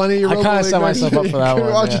watching plenty of I Europa kinda League set next myself up year. for that You'll be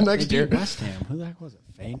one, watching yeah. next They year. beat West Ham. Who the heck was it?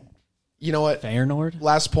 You know what? Feyenoord.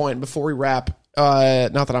 Last point before we wrap.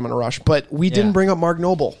 Not that I'm in a rush, but we didn't bring up Mark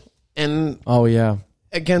Noble. And Oh yeah,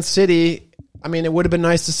 against City, I mean, it would have been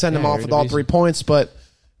nice to send him off with all 3 points, but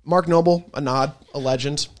Mark Noble, a nod, a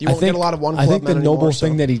legend. You won't get a lot of one club I think the men noble anymore,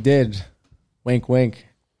 thing that he did, wink, wink.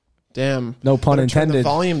 Damn. No pun Better turn the intended.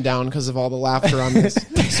 volume down because of all the laughter on this.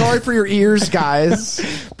 Sorry for your ears, guys.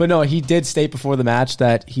 But no, he did state before the match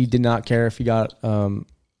that he did not care if he got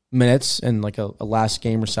minutes and like a last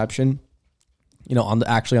game reception, you know, on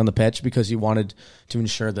the pitch, because he wanted to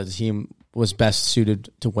ensure that the team was best suited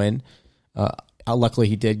to win. Luckily,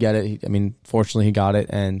 he did get it. Fortunately, he got it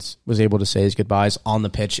and was able to say his goodbyes on the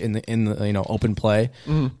pitch in the open play.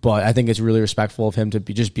 Mm-hmm. But I think it's really respectful of him to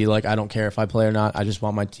be like, I don't care if I play or not. I just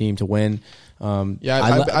want my team to win.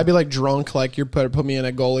 I'd be like drunk, like you're put me in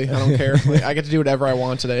a goalie. I don't care. Like, I get to do whatever I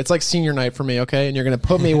want today. It's like senior night for me, okay? And you're gonna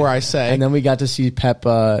put me where I say. And then we got to see Pep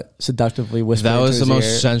seductively whisper. That was the most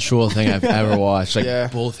ear. sensual thing I've ever watched. Like Yeah.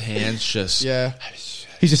 both hands just. Yeah.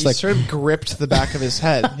 He's just He like, sort of gripped the back of his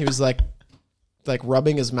head. He was like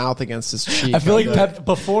rubbing his mouth against his cheek. I feel like Pep,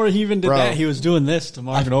 before he even did Bro. that, he was doing this to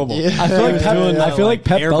Mark Noble. Yeah. I feel like Pep, doing I that, feel like like,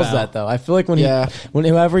 Pep air does bow. that though. I feel like when Yeah. when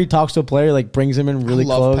whoever he talks to a player, like brings him in really I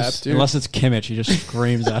love close. Pep, dude. Unless it's Kimmich, he just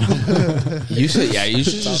screams at him. You should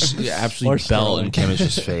just absolutely Or belt in Sterling.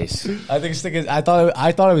 Kimmich's face. I think I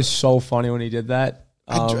thought it was so funny when he did that.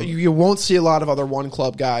 You won't see a lot of other one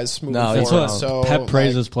club guys moving No, forward. That's what So Pep like,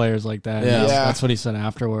 praises players like that. Yeah. Yeah. That's what he said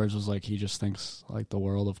afterwards. Was like he just thinks like the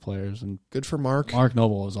world of players, and good for Mark. Mark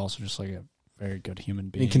Noble is also just like a very good human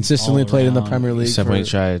being. He consistently all played in the around. Premier League. Except when he for-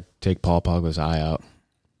 tried to take Paul Pogba's eye out.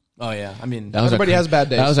 Oh yeah, I mean, That was Everybody has bad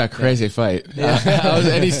days. That was a crazy fight.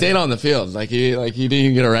 And he stayed on the field. Like he didn't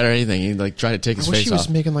even get a red or anything. He like tried to take I his wish face he was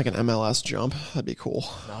off. making like an MLS jump. That'd be cool.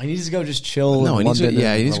 no, he needs to go just chill. No, in he needs to. London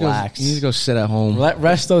Yeah, and he needs to go. relax. He needs to go sit at home.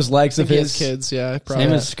 Rest those legs I of think he has his kids. Yeah, probably.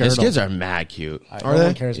 Same as Skirtle. His kids are mad cute. No Are one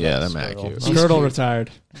they? cares Yeah, about they're mad Skirtle. cute. Skirtle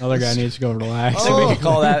retired. Another guy needs to go relax. I think we could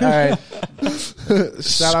call that. All right.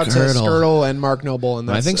 Shout out to Skirtle. Skirtle and Mark Noble. And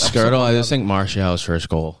I think Skirtle. I just think Martial's first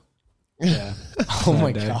goal. Yeah. Oh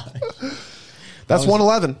my day. god. that's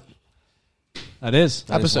 111 That is.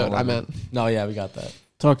 episode. I meant. No, yeah, we got that.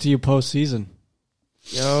 Talk to you postseason.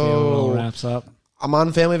 See how it all Yo, wraps up. I'm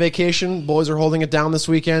on family vacation. Boys are holding it down this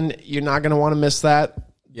weekend. You're not going to want to miss that.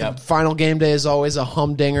 Yep. The final game day is always a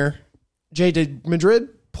humdinger. Jay, did Madrid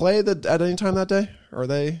play at any time that day? Or are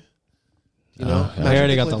they? You know, yeah. They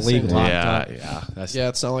already got play the the same league day. locked Yeah, up. yeah. That's, Yeah,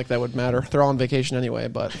 it's not like that would matter. They're all on vacation anyway,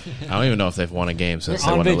 but I don't even know if they've won a game since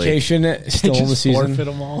they On won the league. vacation, still in the Just season. forfeit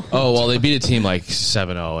them all. Oh well, they beat a team like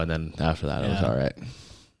 7-0, and then after that, it was Yeah. all right.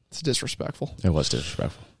 it's disrespectful. It was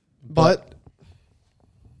disrespectful. But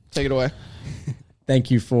take it away.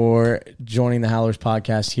 Thank you for joining the Howlers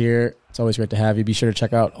podcast here. It's always great to have you. Be sure to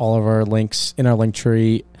check out all of our links in our link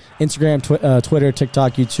tree. Instagram, Twitter,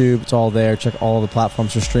 TikTok, YouTube. It's all there. Check all the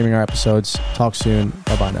platforms for streaming our episodes. Talk soon.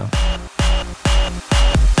 Bye-bye now.